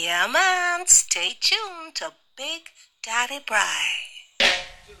 Yeah, man, stay tuned to Big Daddy Bry.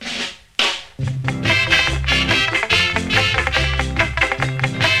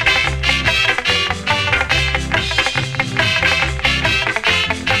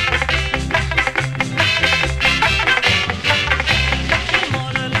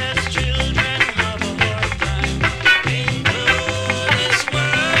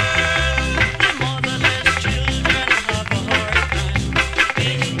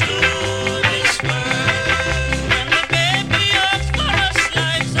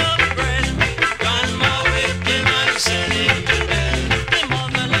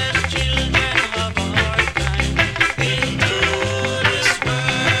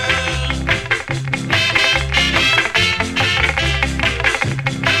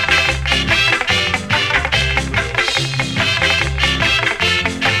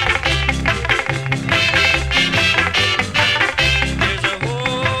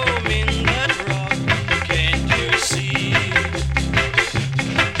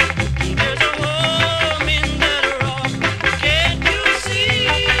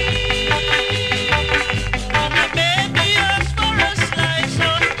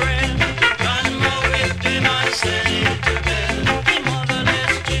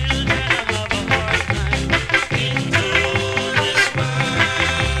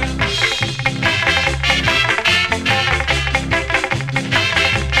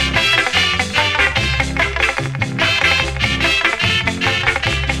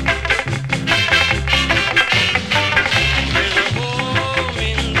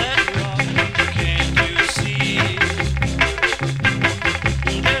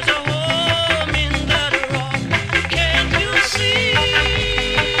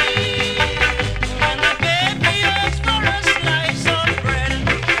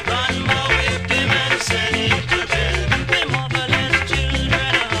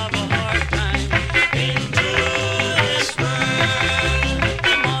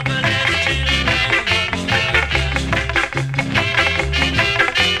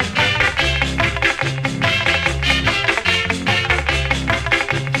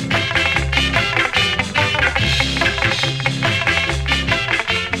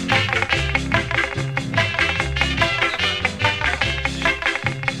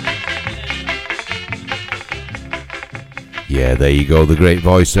 Yeah, there you go, the great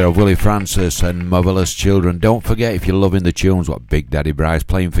voice there of Willie Francis and Motherless Children. Don't forget, if you're loving the tunes, what Big Daddy Bry's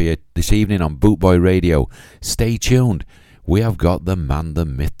playing for you this evening on Bootboy Radio, stay tuned. We have got the man, the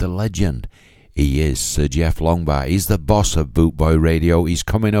myth, the legend. He is Sir Jeff Longbar. He's the boss of Bootboy Radio. He's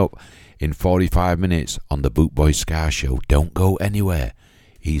coming up in 45 minutes on the Bootboy Ska Show. Don't go anywhere.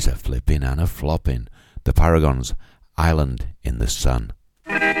 He's a flipping and a flopping. The Paragons, Island in the Sun.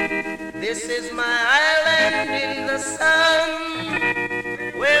 This is my island in the sun,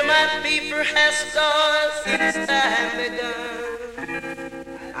 where my people has stars since time begun.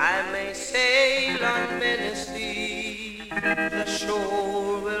 I may sail on many seas, the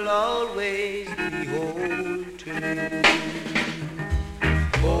shore will always be whole to me.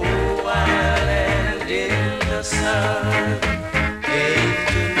 Oh, island in the sun, gave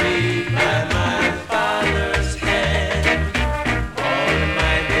to me by my father's hand. All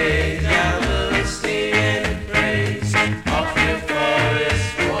my days I will sing and praise of your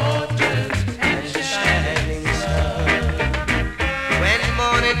forest waters and the shining sun. When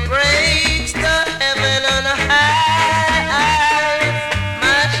morning breaks the heaven on high,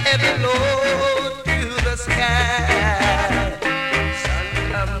 my heavy load through the sky. Sun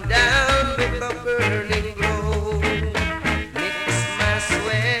come down with a burning glow, mix my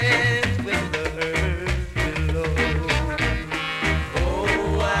sweat with the earth below.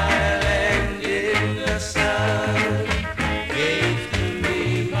 Oh, island in the sun, gave to me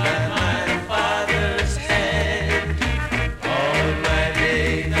by my father's hand. All my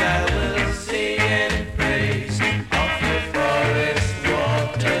days I will sing and praise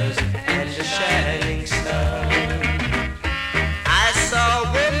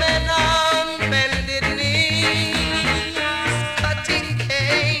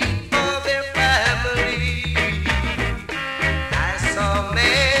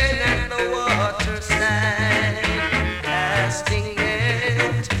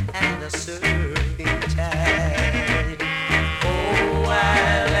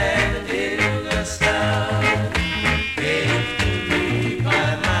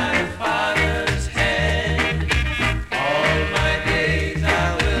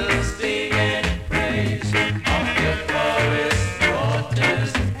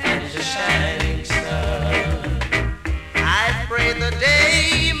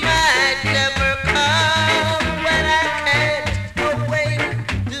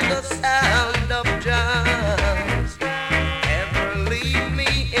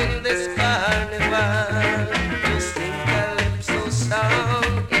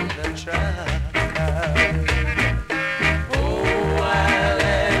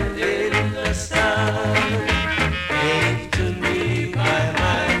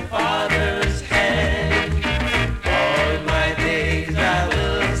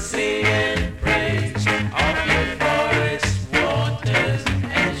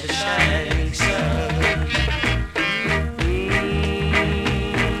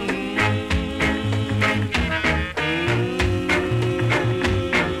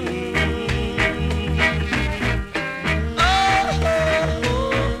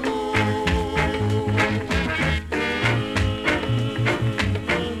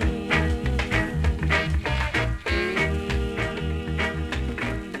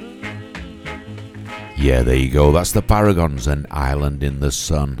Yeah, there you go. That's the Paragons and Island in the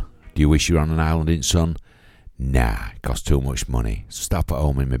Sun. Do you wish you were on an island in sun? Nah, it costs too much money. Stop at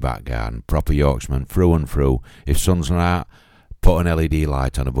home in my back garden. Proper Yorksman, through and through. If sun's not out, put an LED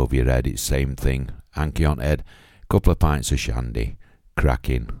light on above your head. It's same thing. Hanky on head, couple of pints of shandy.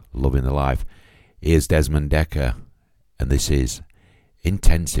 Cracking, loving the life. Here's Desmond Decker, and this is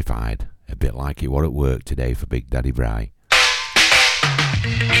Intensified. A bit like it was at work today for Big Daddy Bry.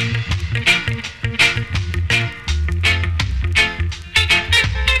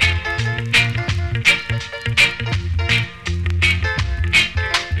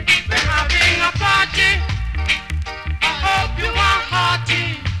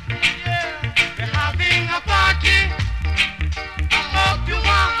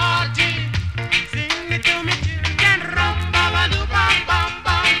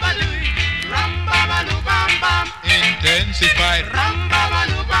 Intensified. Ram bam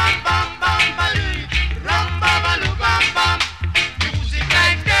bam bam baloo. Ram bam bam. Music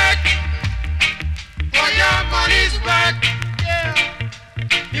like that. For your money's worth. Yeah.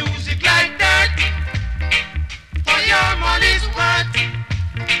 Music like that. For your money's worth.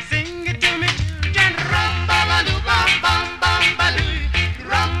 Sing it to me, children. Ram bam bam baloo.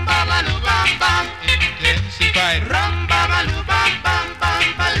 Ram bam bam. Intensified. Ram bam bam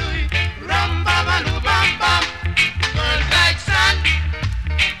baloo. Ram bam. Girls like sun,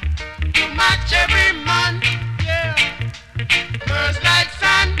 to match every man. Yeah. Girls like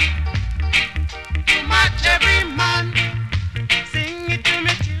sun, to match every man. Sing it to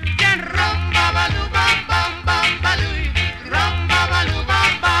me, children. Rum ba ba loo bam bam bam baloo. Rum ba ba loo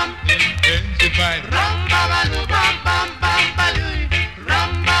bam bam. Intensified. Rum ba ba loo bam bam bam baloo.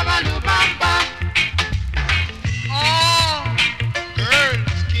 Rum ba ba loo bam bam. Oh,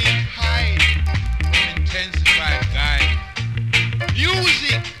 girls can't hide. Intensified guy.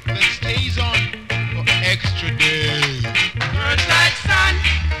 Music that stays on for extra days. Girls like sun,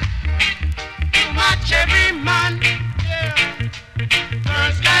 to match every man. Yeah.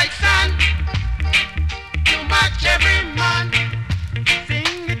 Girls like sun, to match every man.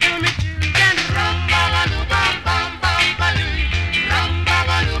 Sing it to me, children. Rum ba ba loo bam bam bam baloo. Rum ba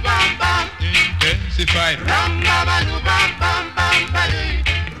ba loo bam bam. Intensified. Rum ba ba loo bam bam bam baloo.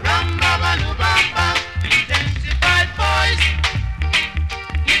 Rum ba ba loo bam bam. Intensified boys,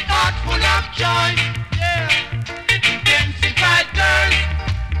 with heart full of joy. Yeah. Intensified girls,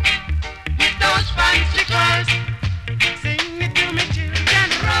 with those fancy girls. Sing it to me, children.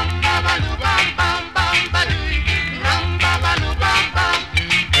 Rum ba ba loo bam bam bam baloo. Rum ba ba loo bam bam.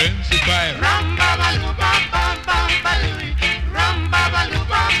 Intensified. Rum ba ba loo bam bam bam baloo. Rum ba ba loo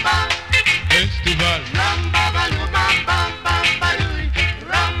bam bam. Festival. Rum ba ba loo bam bam bam baloo.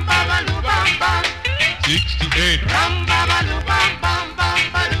 Rum ba ba loo bam bam. 68. Rum ba ba loo bam bam bam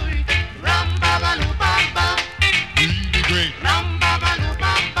baloo. Rum ba ba loo bam bam. Really great. Rum ba ba loo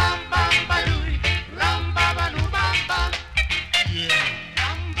bam bam bam baloo. Rum ba ba loo bam bam. Yeah.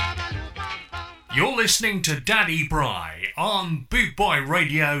 Rum ba ba loo bam bam. You're listening to Daddy Bry on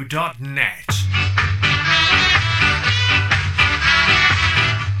bootboyradio.net.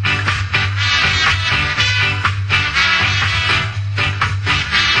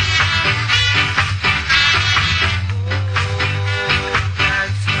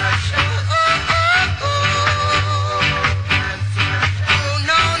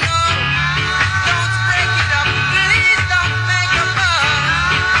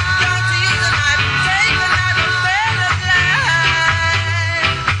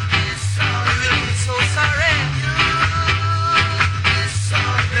 Sorry.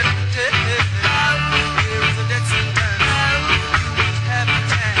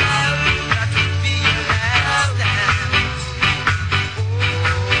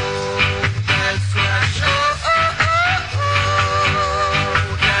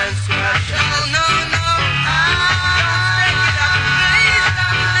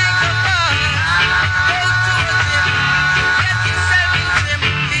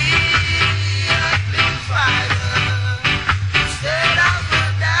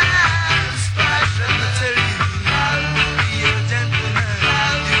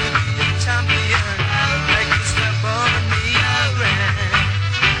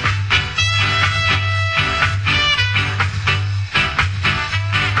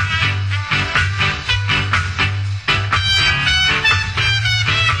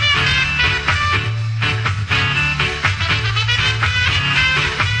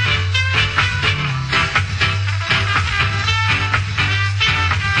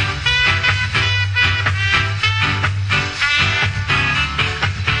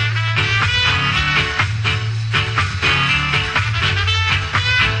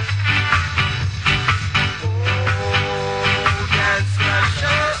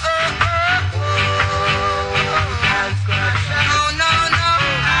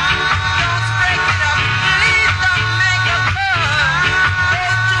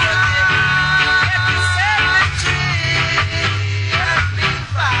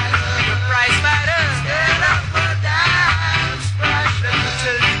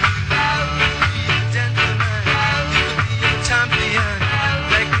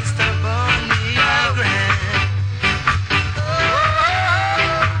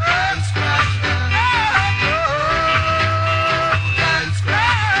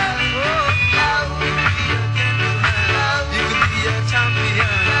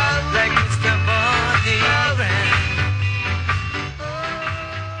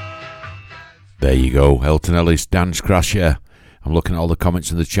 you go, Elton Ellis, Dance Crasher. I'm looking at all the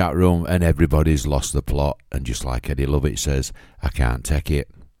comments in the chat room and everybody's lost the plot. And just like Eddie Lovett says, I can't take it.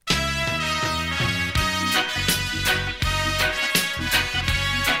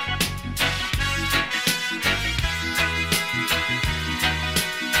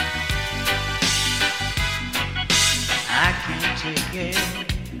 I can't take it.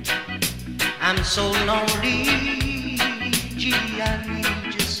 I'm so lonely. Gee, I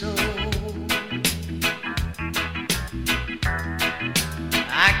need you so.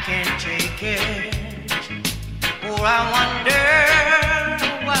 I can't take it. Oh, I wonder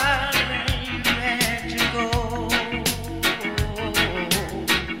why you had to go.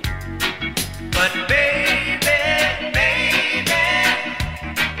 But baby,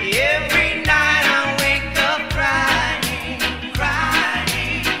 every night I wake up crying,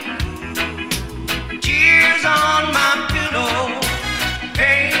 tears on my pillow,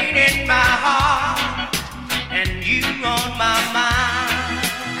 pain in my heart, and you on my mind.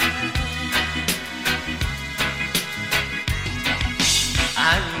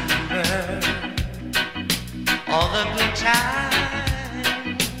 I remember all the good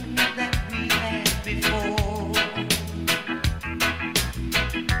times that we had before.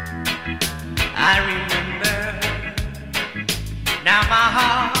 I remember now my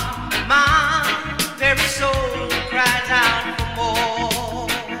heart, my very soul cries out for more.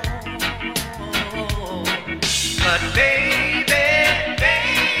 But baby,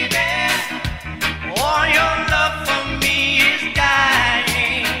 all your love for me is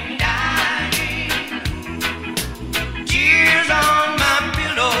dying. Tears on my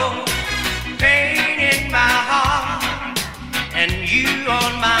pillow, pain in my heart, and you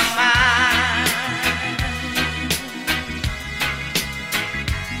on my mind.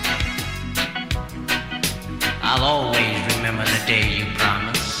 I'll always remember the day you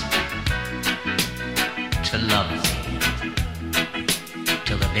promised to love me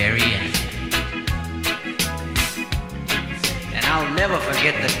till the very end. And I'll never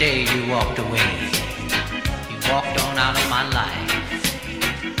forget the day you walked away. You walked on out of my life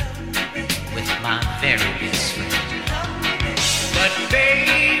with my very best friend. But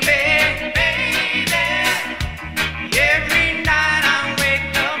baby, every night I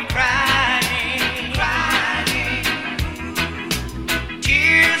wake up crying,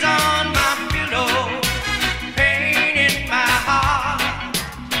 tears on my pillow, pain in my heart,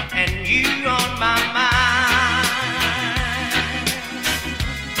 and you on my mind.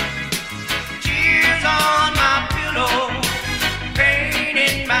 Tears on my pillow, pain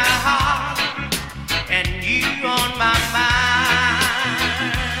in my heart, and you on my mind.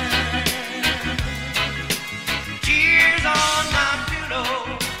 Tears on my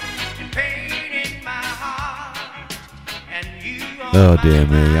pillow, pain in my heart, and you on Oh my dear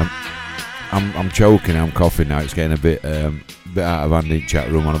me, mind. I'm choking, I'm coughing now. It's getting a bit out of hand in chat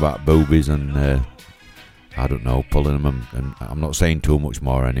room on about boobies and I don't know, pulling them and I'm not saying too much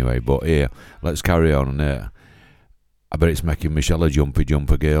more anyway, but here, let's carry on. And I bet it's making Michelle a jumpy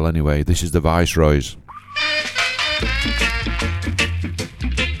jumper girl anyway. This is the Viceroys.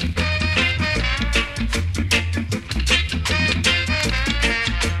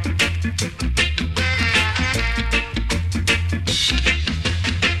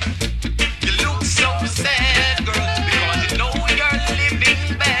 You look so sad, girl, because you know you're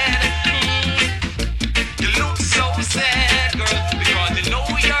living bad. You look so sad, girl, because you know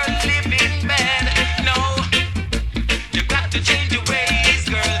you're living bad. No, you got to change your ways,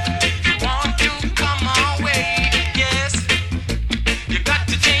 girl. If you want to come our way, yes.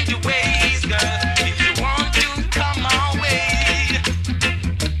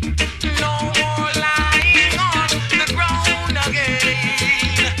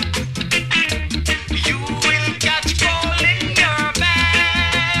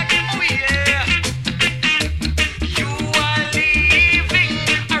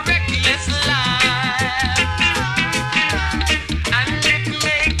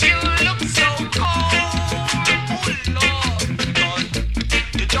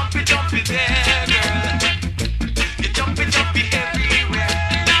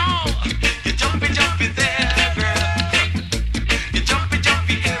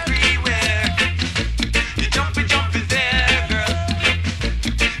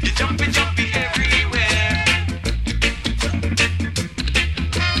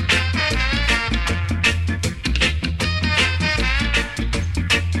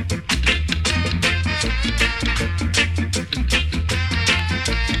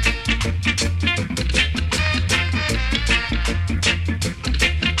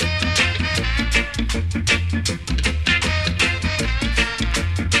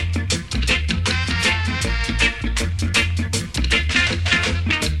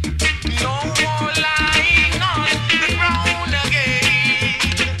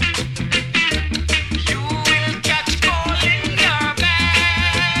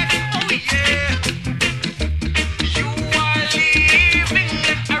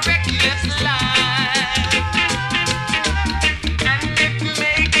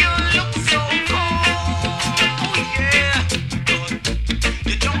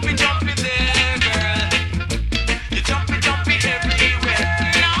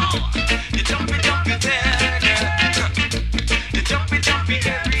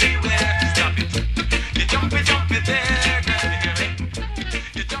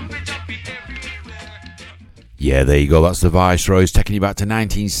 Yeah, there you go. That's the Viceroys taking you back to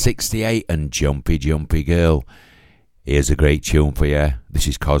 1968 and Jumpy Jumpy Girl. Here's a great tune for you. This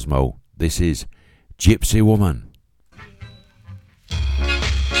is Cosmo. This is Gypsy Woman. A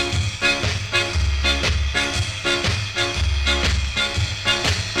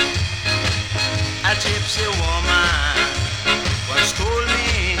gypsy woman once told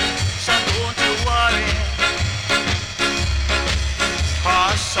me, so don't you worry,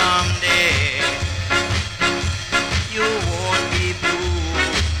 'cause someday you won't be blue.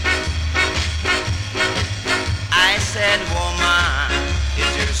 I said, woman,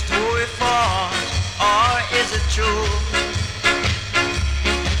 is your story false or is it true?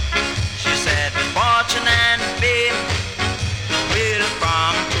 She said, fortune and fame will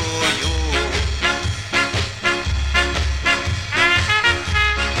come to you.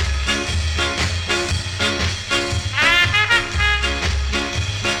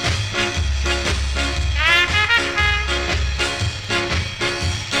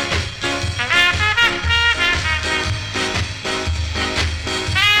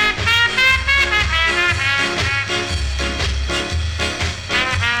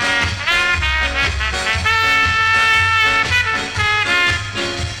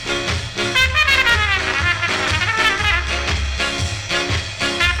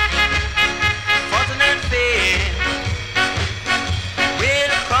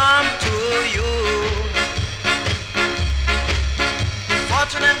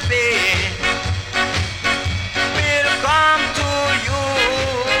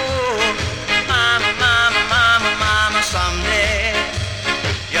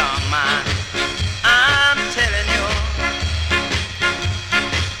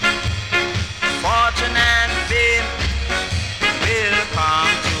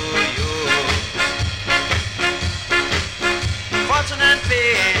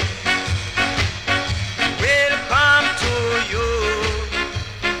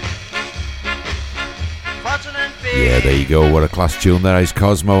 There you go, what a class tune there is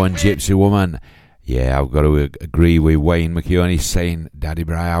Cosmo and Gypsy Woman. Yeah, I've got to agree with Wayne McEwen. He's saying, Daddy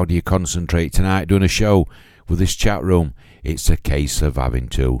Bri, how do you concentrate tonight doing a show with this chat room? It's a case of having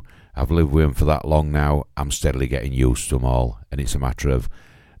to. I've lived with him for that long now. I'm steadily getting used to them all, and it's a matter of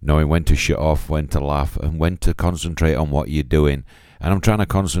knowing when to shut off, when to laugh, and when to concentrate on what you're doing. And I'm trying to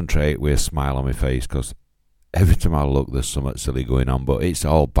concentrate with a smile on my face, because every time I look there's something silly going on, but it's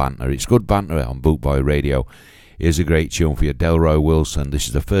all banter. It's good banter on Bootboy Radio. Here's a great tune for you, Delroy Wilson. This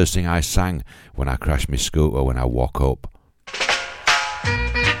is the first thing I sang when I crashed my scooter when I woke up.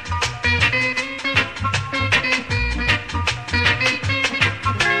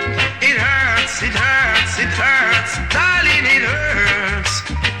 It hurts, it hurts, it hurts, darling, it hurts.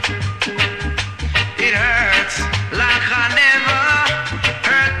 It hurts like I never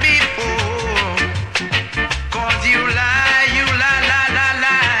hurt before. 'Cause you lied,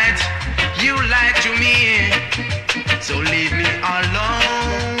 you lied to me. So leave me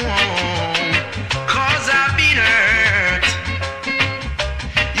alone, 'cause I've been hurt.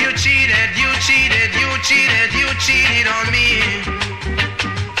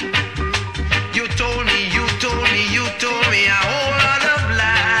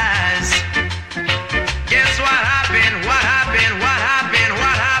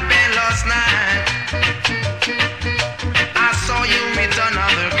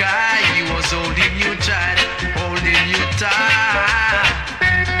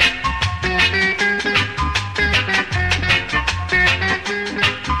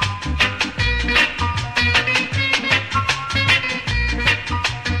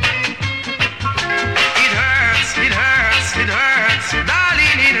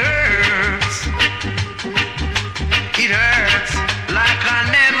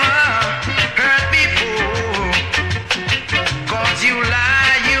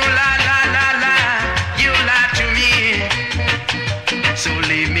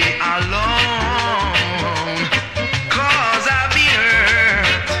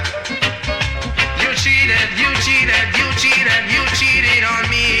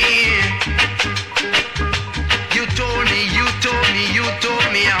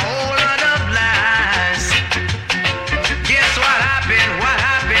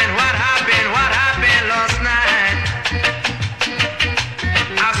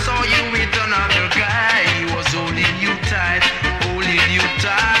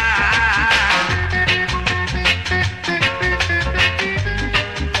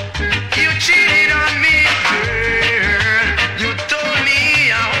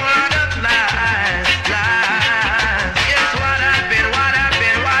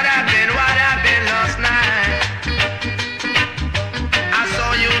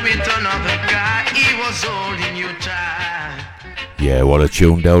 What a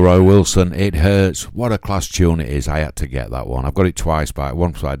tune, Delroy Wilson. It Hurts. What a class tune it is. I had to get that one. I've got it twice,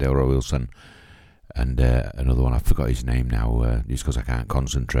 once by Delroy Wilson and another one, I forgot his name now, just because I can't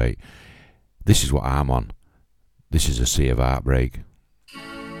concentrate. This is what I'm on. This is A Sea of Heartbreak.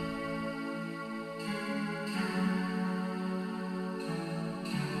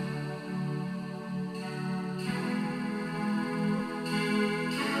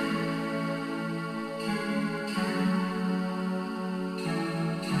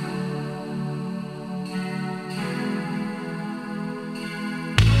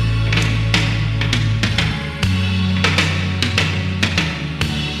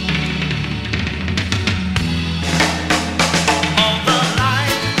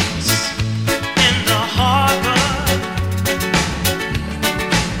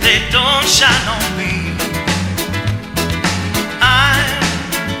 Shine on me. I'm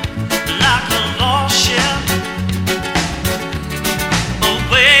like a lost ship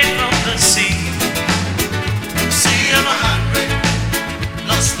away from the sea. Sea of a heartbreak,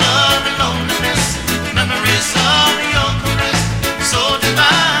 lost love and loneliness, memories of your caress, so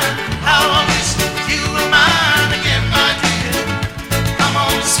divine. How I wish you were mine again, my dear. I'm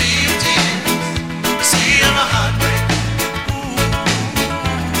on the sea of tears, the sea of a heartbreak.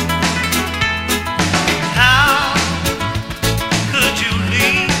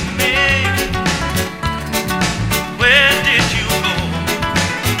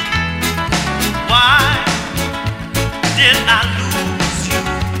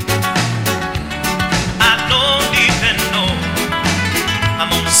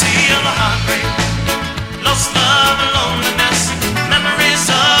 Lost love and loneliness, memories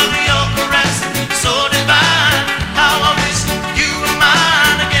of your caress, so divine. How I wish you were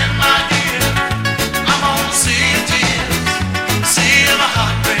mine again, my dear. I'm on the sea of tears, sea of a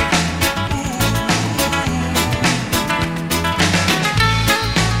heartbreak.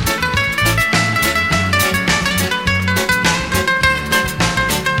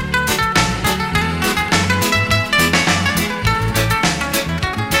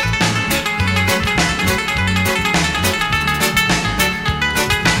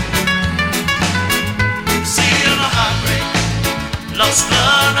 Lost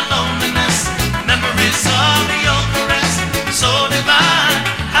love and loneliness, memories of your caress, so divine.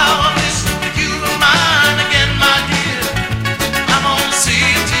 How I wish that you were mine again, my dear. I'm on the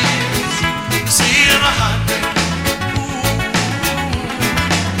sea of tears, the sea of a heartbreak.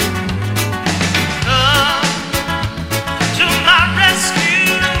 Come to my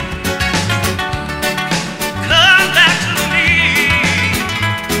rescue, come back to me.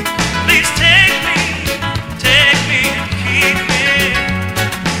 Please take me and keep me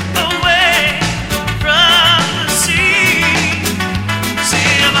away from the sea.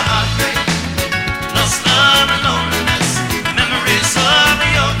 Sea of a heartbreak, lost love and loneliness, memories of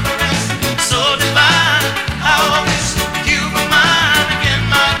your caress, so divine. How I wish you were mine again,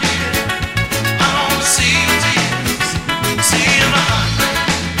 my dear. I'm on the sea of tears, sea of a heartbreak,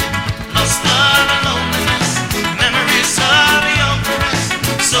 lost love and loneliness, memories of your caress,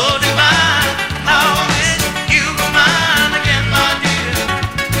 so divine. How I wish you were mine again, my dear.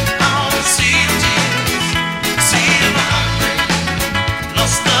 I'm on the sea of tears, sea of a heartbreak,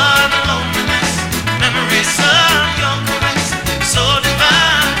 lost love and loneliness, memories of your caress, so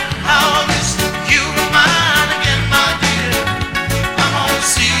divine. How I wish you were mine again, my dear. I'm on the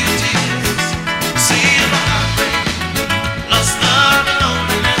sea of tears, sea of a heartbreak, lost love and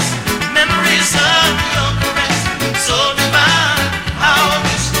loneliness, memories of your caress, so divine. How I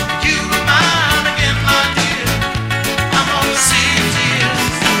wish you were mine again, my dear. I'm on the sea of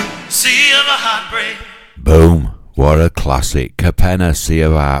tears, sea of a heartbreak. Boom. What a classic. Capenna, Sea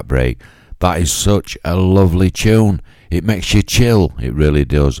of Heartbreak. That is such a lovely tune. It makes you chill. It really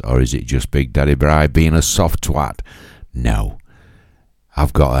does. Or is it just Big Daddy Bri being a soft twat? No.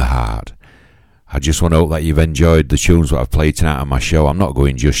 I've got a heart. I just want to hope that you've enjoyed the tunes that I've played tonight on my show. I'm not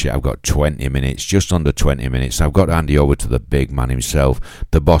going just yet. I've got 20 minutes, just under 20 minutes. I've got to hand you over to the big man himself,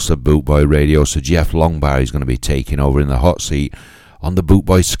 the boss of Bootboy Radio. So Jeff Longbar is going to be taking over in the hot seat on the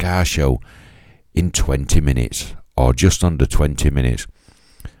Bootboy Ska Show in 20 minutes, or just under 20 minutes.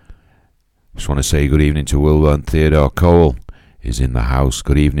 Just want to say good evening to Wilburn Theodore Cole. He's in the house.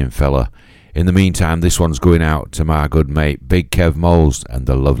 Good evening, fella. In the meantime, this one's going out to my good mate Big Kev Moles and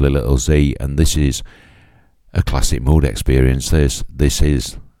the lovely little Z, and this is a classic mood experience. This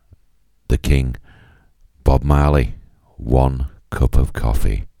is the King, Bob Marley, One Cup of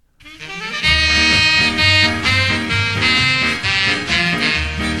Coffee.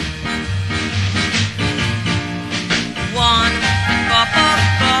 One cup of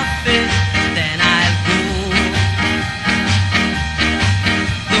coffee, then I'll go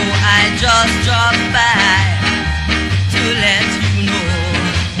just drop by to let you know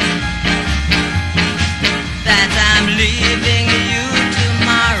that I'm leaving you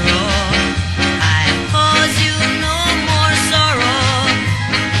tomorrow. I cause you no more sorrow.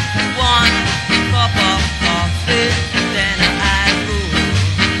 One cup of coffee, then I go.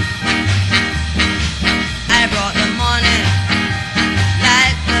 I brought the money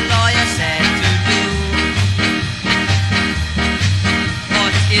like the lawyer said to do,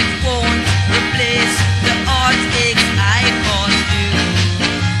 but it won't replace the heartaches I caused you.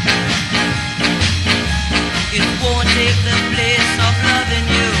 It won't take the place of loving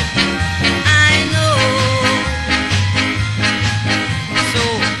you, I know. So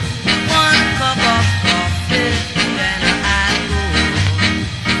one cup of coffee, then I go.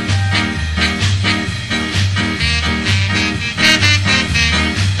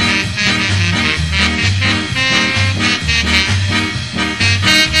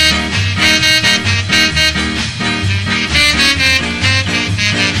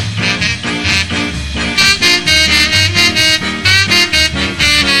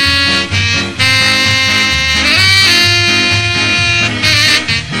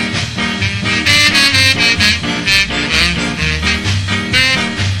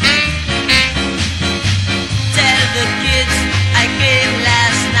 Tell the kids I came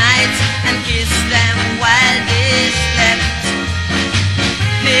last night and kissed them while they slept.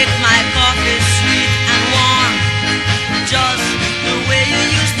 Make my coffee sweet and warm, just the way you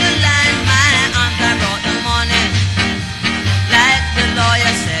used to line my arms. I brought the money like the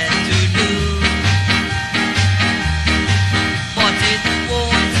lawyer said to do, but it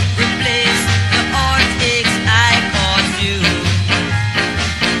won't replace the heartaches I caused you.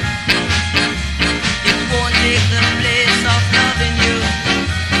 It won't take the place of loving you,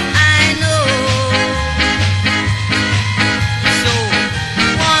 I know. So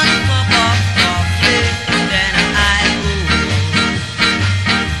one cup of coffee, then I go.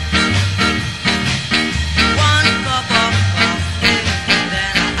 One cup of coffee,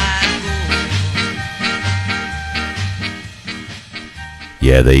 then I go.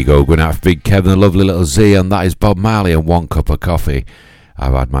 Yeah, there you go. Going out for Big Kevin, the lovely little Z, and that is Bob Marley and One Cup of Coffee.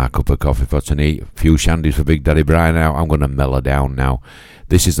 I've had my cup of coffee for tonight. A few shandies for Big Daddy Brian now. I'm going to mellow down now.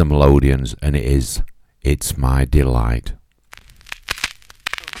 This is the Melodians, and it is It's My Delight.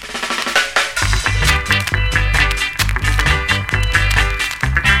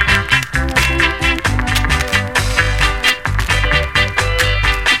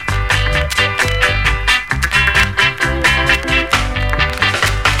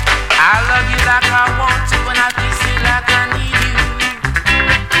 I love you like I want to, and I kiss you like I need you.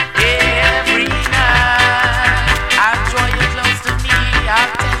 Every night I draw you close to me, I'll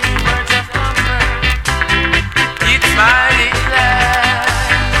tell you words of comfort. It's my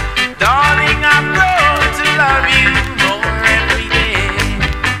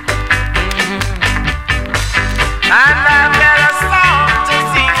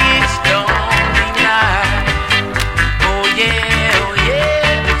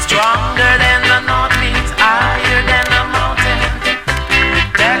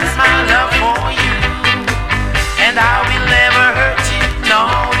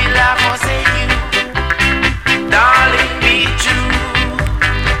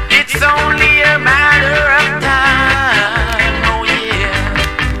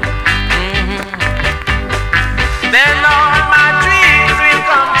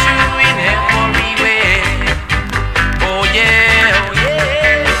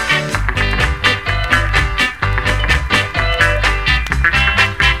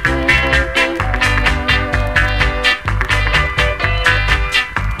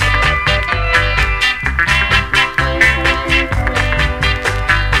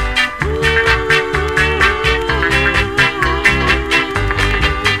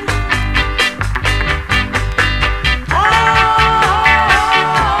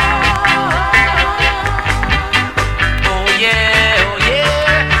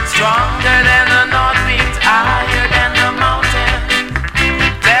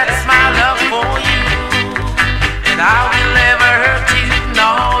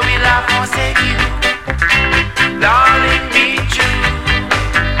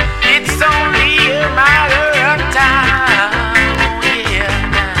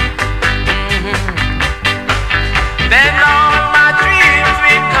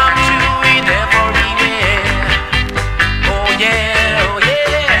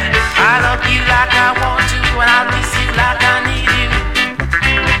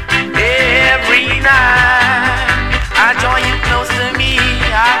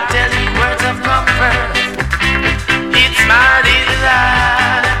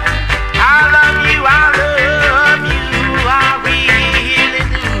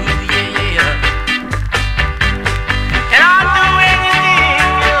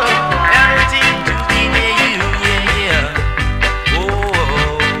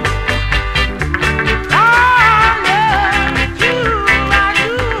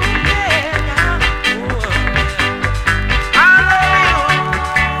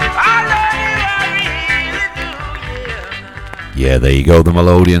there you go, the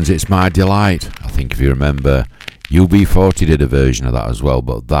Melodians, It's My Delight. I think if you remember, UB40 did a version of that as well,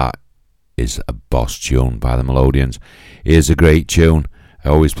 but that is a boss tune by the Melodians. Here's a great tune. I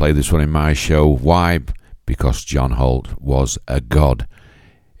always play this one in my show. Why? Because John Holt was a god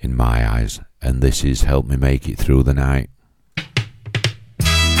in my eyes, and this is Help Me Make It Through the Night.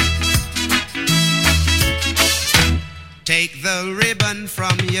 Take the ribbon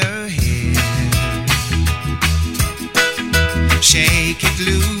from your hair, shake it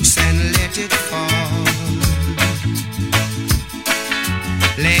loose and let it fall,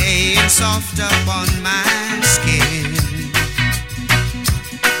 lay it soft upon my skin,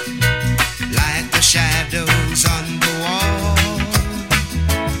 like the shadows on the wall.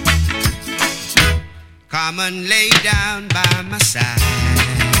 Come and lay down by my side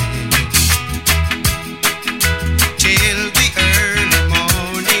till the early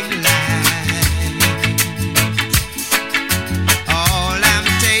morning light. All I'm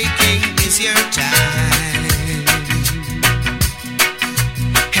taking is your time.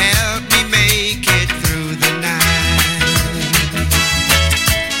 Help me make it through the night.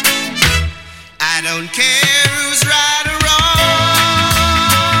 I don't care who's right or wrong.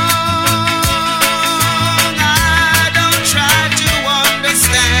 I don't try to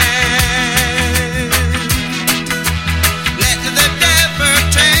understand. Let the devil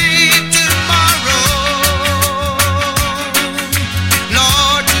take tomorrow.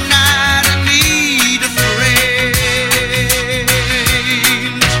 Lord, tonight I need a friend.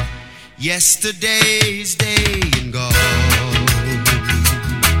 Yesterday's day and gone,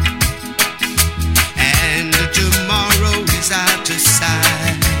 and tomorrow is out of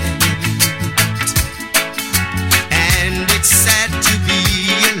sight. And it's sad to be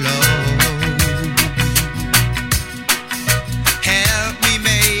alone. Help me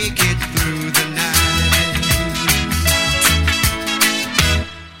make it through the night.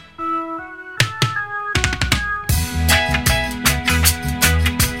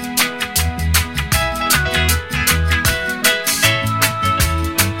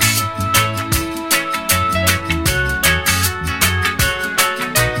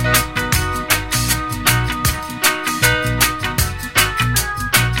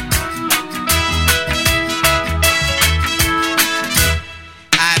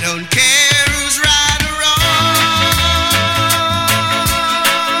 I don't care who's right or wrong.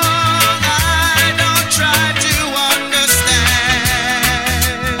 I don't try to understand.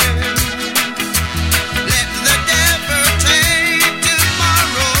 Let the devil take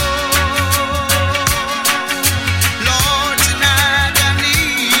tomorrow. Lord, tonight I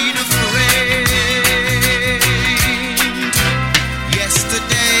need a friend.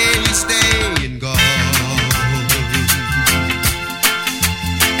 Yesterday's day and gone,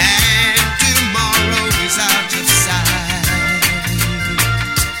 and tomorrow is out of sight.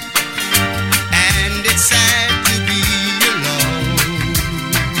 And it's sad to be alone.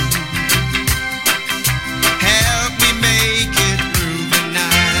 Help me make it through the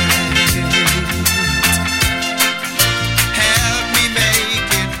night. Help me make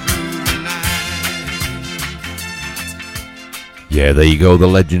it through the night. Yeah, there you go, the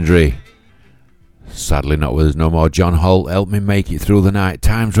legendary. Sadly not with us no more. John Holt, Help Me Make It Through the Night.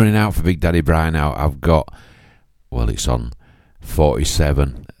 Time's running out for Big Daddy Brian now. I've got, well, it's on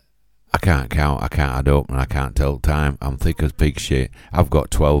 47. I can't count, I can't add up, and I can't tell time. I'm thick as pig shit. I've got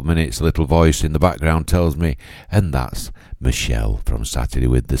 12 minutes. A little voice in the background tells me, and that's Michelle from Saturday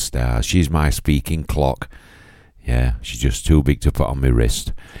with the Stars. She's my speaking clock. Yeah, she's just too big to put on my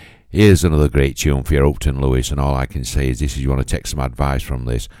wrist. Here's another great tune for your Upton Lewis, and all I can say is this: if you want to take some advice from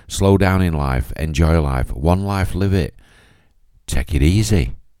this, slow down in life, enjoy life, one life, live it, take it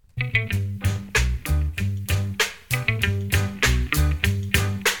easy.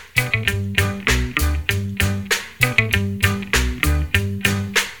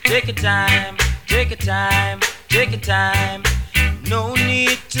 Take your time, take your time, take your time. No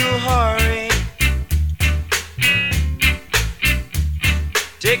need to hurry.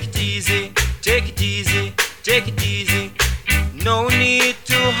 Take it easy, take it easy, take it easy. No need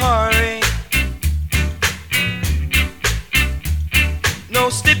to hurry. No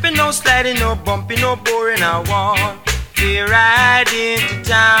slipping, no sliding, no bumping, no boring. I want to ride into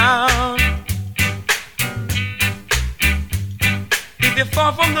town. If you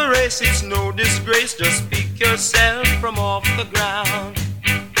fall from the race, it's no disgrace. Just pick yourself from off the ground.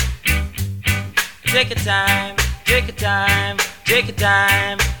 Take your time, take your time, take your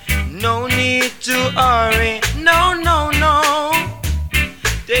time. No need to hurry. No, no, no.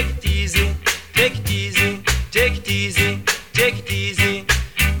 Take it easy, take it easy, take it easy, take it easy.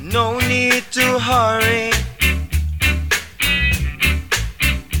 No need to hurry.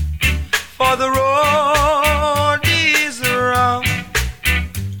 for the road is rough.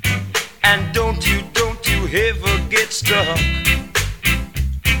 And don't you ever get stuck.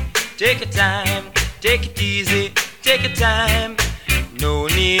 Take your time, take it easy, take your time. No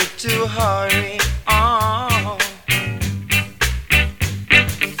need to hurry on.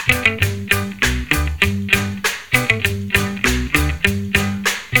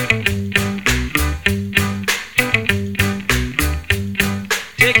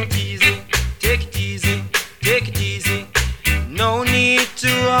 Take it easy, take it easy, take it easy. No need to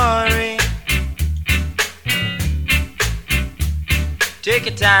hurry. Take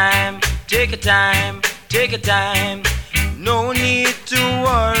your time, take your time, take your time. No need to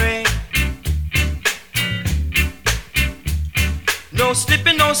worry. No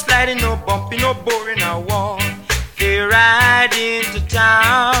slipping, no sliding, no bumping, no boring. I want to ride into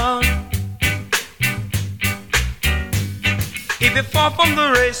town. If you fall from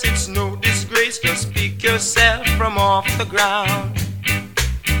the race, it's no disgrace. Just pick yourself from off the ground.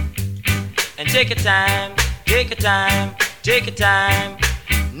 And take your time, take your time, take your time.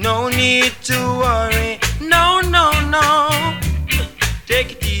 No need to worry. No, no, no.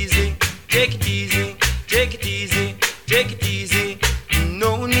 Take it easy, take it easy, take it easy, take it easy.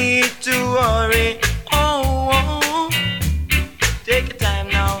 No need to worry. Oh, oh. Take your time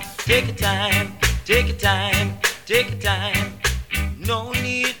now, take your time, take your time, take your time. No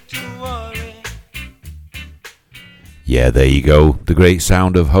need to worry. Yeah, there you go. The great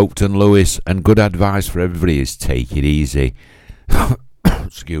sound of Hopeton Lewis, and good advice for everybody is take it easy.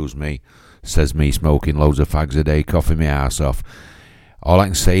 Excuse me, says me smoking loads of fags a day, coughing my ass off. All I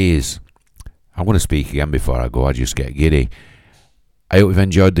can say is, I'm going to speak again before I go, I just get giddy. I hope you've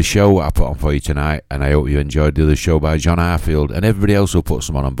enjoyed the show I put on for you tonight, and I hope you enjoyed the other show by John Harfield and everybody else who puts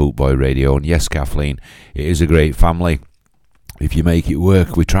them on Bootboy Radio. And yes, Kathleen, it is a great family. If you make it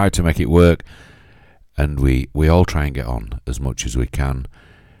work, we try to make it work, and we all try and get on as much as we can.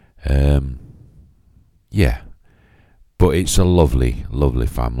 Yeah. But it's a lovely, lovely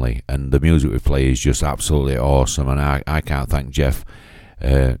family, and the music we play is just absolutely awesome, and I can't thank Jeff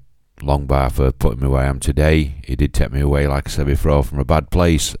Longbar for putting me where I am today. He did take me away, like I said before, from a bad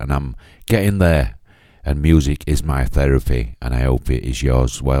place, and I'm getting there, and music is my therapy, and I hope it is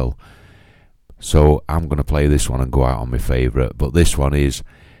yours as well. So I'm going to play this one and go out on my favourite, but this one it's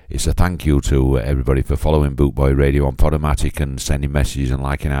a thank you to everybody for following Bootboy Radio on Podomatic and sending messages and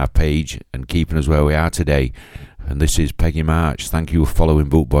liking our page and keeping us where we are today. And this is Peggy March. Thank you for following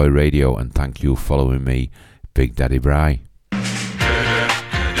Bootboy Radio, and thank you for following me, Big Daddy Bry.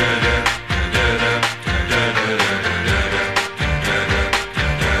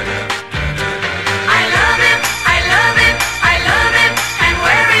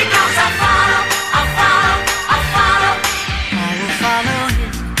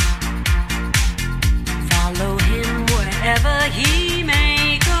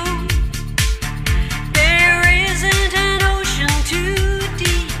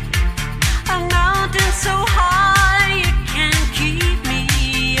 So high you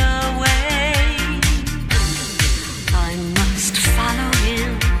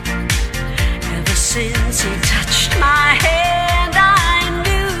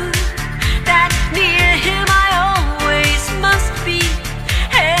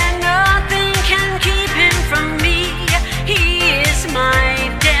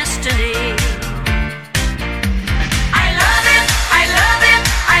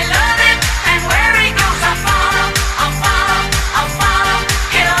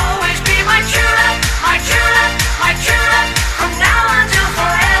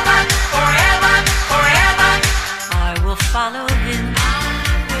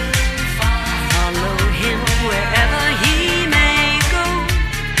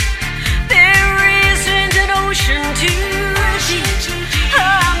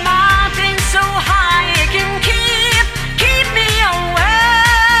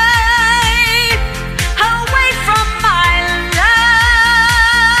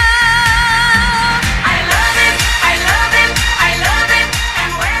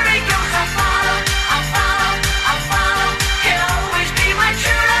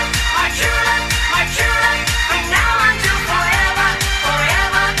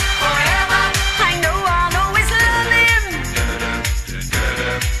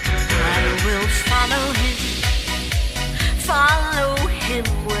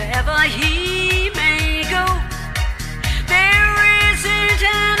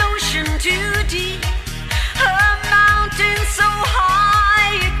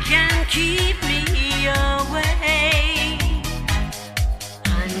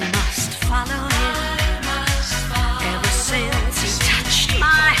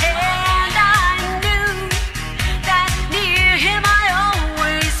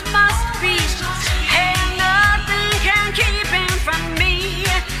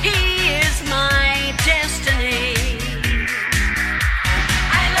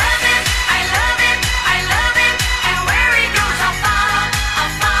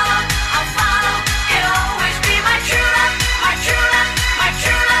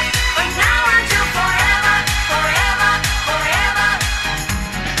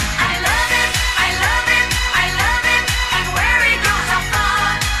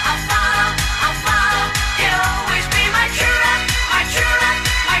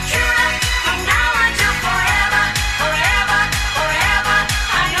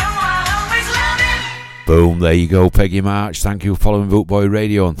Boom, there you go, Peggy March. Thank you for following Bootboy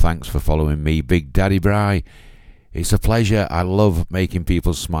Radio, and thanks for following me, Big Daddy Bry. It's a pleasure. I love making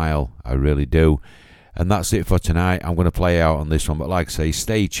people smile. I really do. And that's it for tonight. I'm going to play out on this one, but like I say,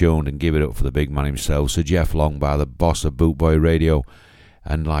 stay tuned and give it up for the big man himself, Sir Jeff Longbar, the boss of Bootboy Radio.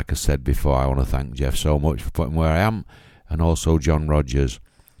 And like I said before, I want to thank Jeff so much for putting where I am, and also John Rogers.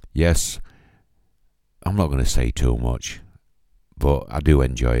 Yes, I'm not going to say too much, but I do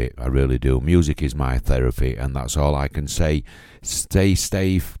enjoy it. I really do. Music is my therapy, and that's all I can say. Stay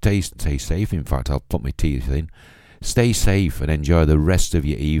safe. Stay safe. In fact, I'll put my teeth in. Stay safe and enjoy the rest of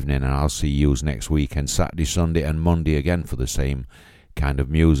your evening, and I'll see you next weekend, Saturday, Sunday, and Monday again for the same kind of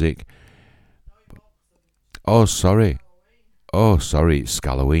music. Oh, sorry. It's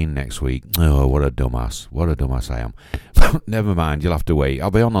Halloween next week. Oh, what a dumbass. What a dumbass I am. Never mind, you'll have to wait. I'll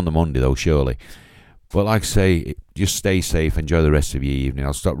be on the Monday, though, surely. But like I say, just stay safe, enjoy the rest of your evening.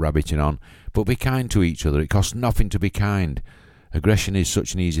 I'll stop rabbiting on, but be kind to each other. It costs nothing to be kind. Aggression is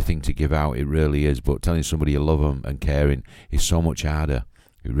such an easy thing to give out, it really is, but telling somebody you love them and caring is so much harder.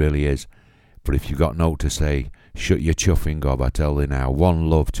 It really is. But if you've got no to say, shut your chuffing gob, I tell you now. One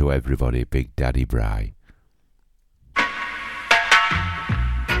love to everybody, Big Daddy Bry.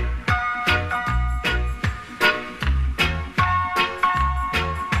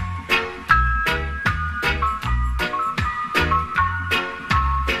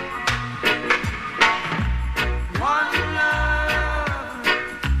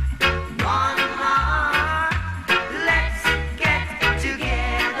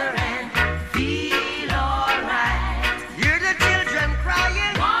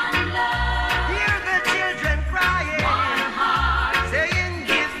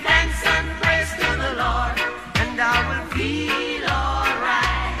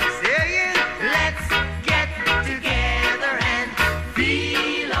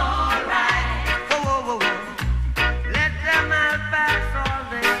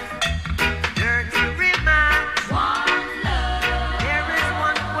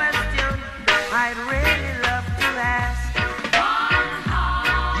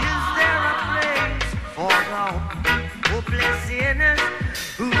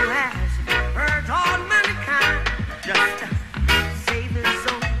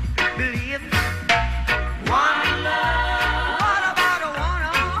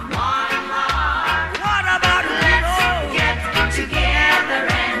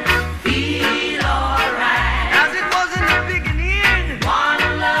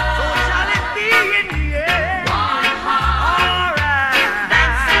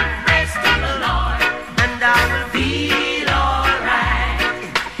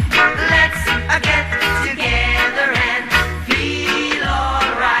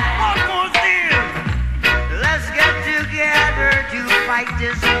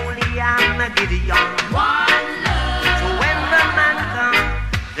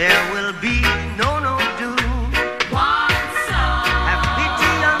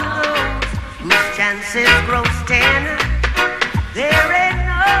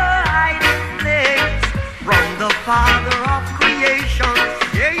 Father of creation,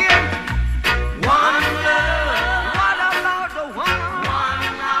 yeah, yeah.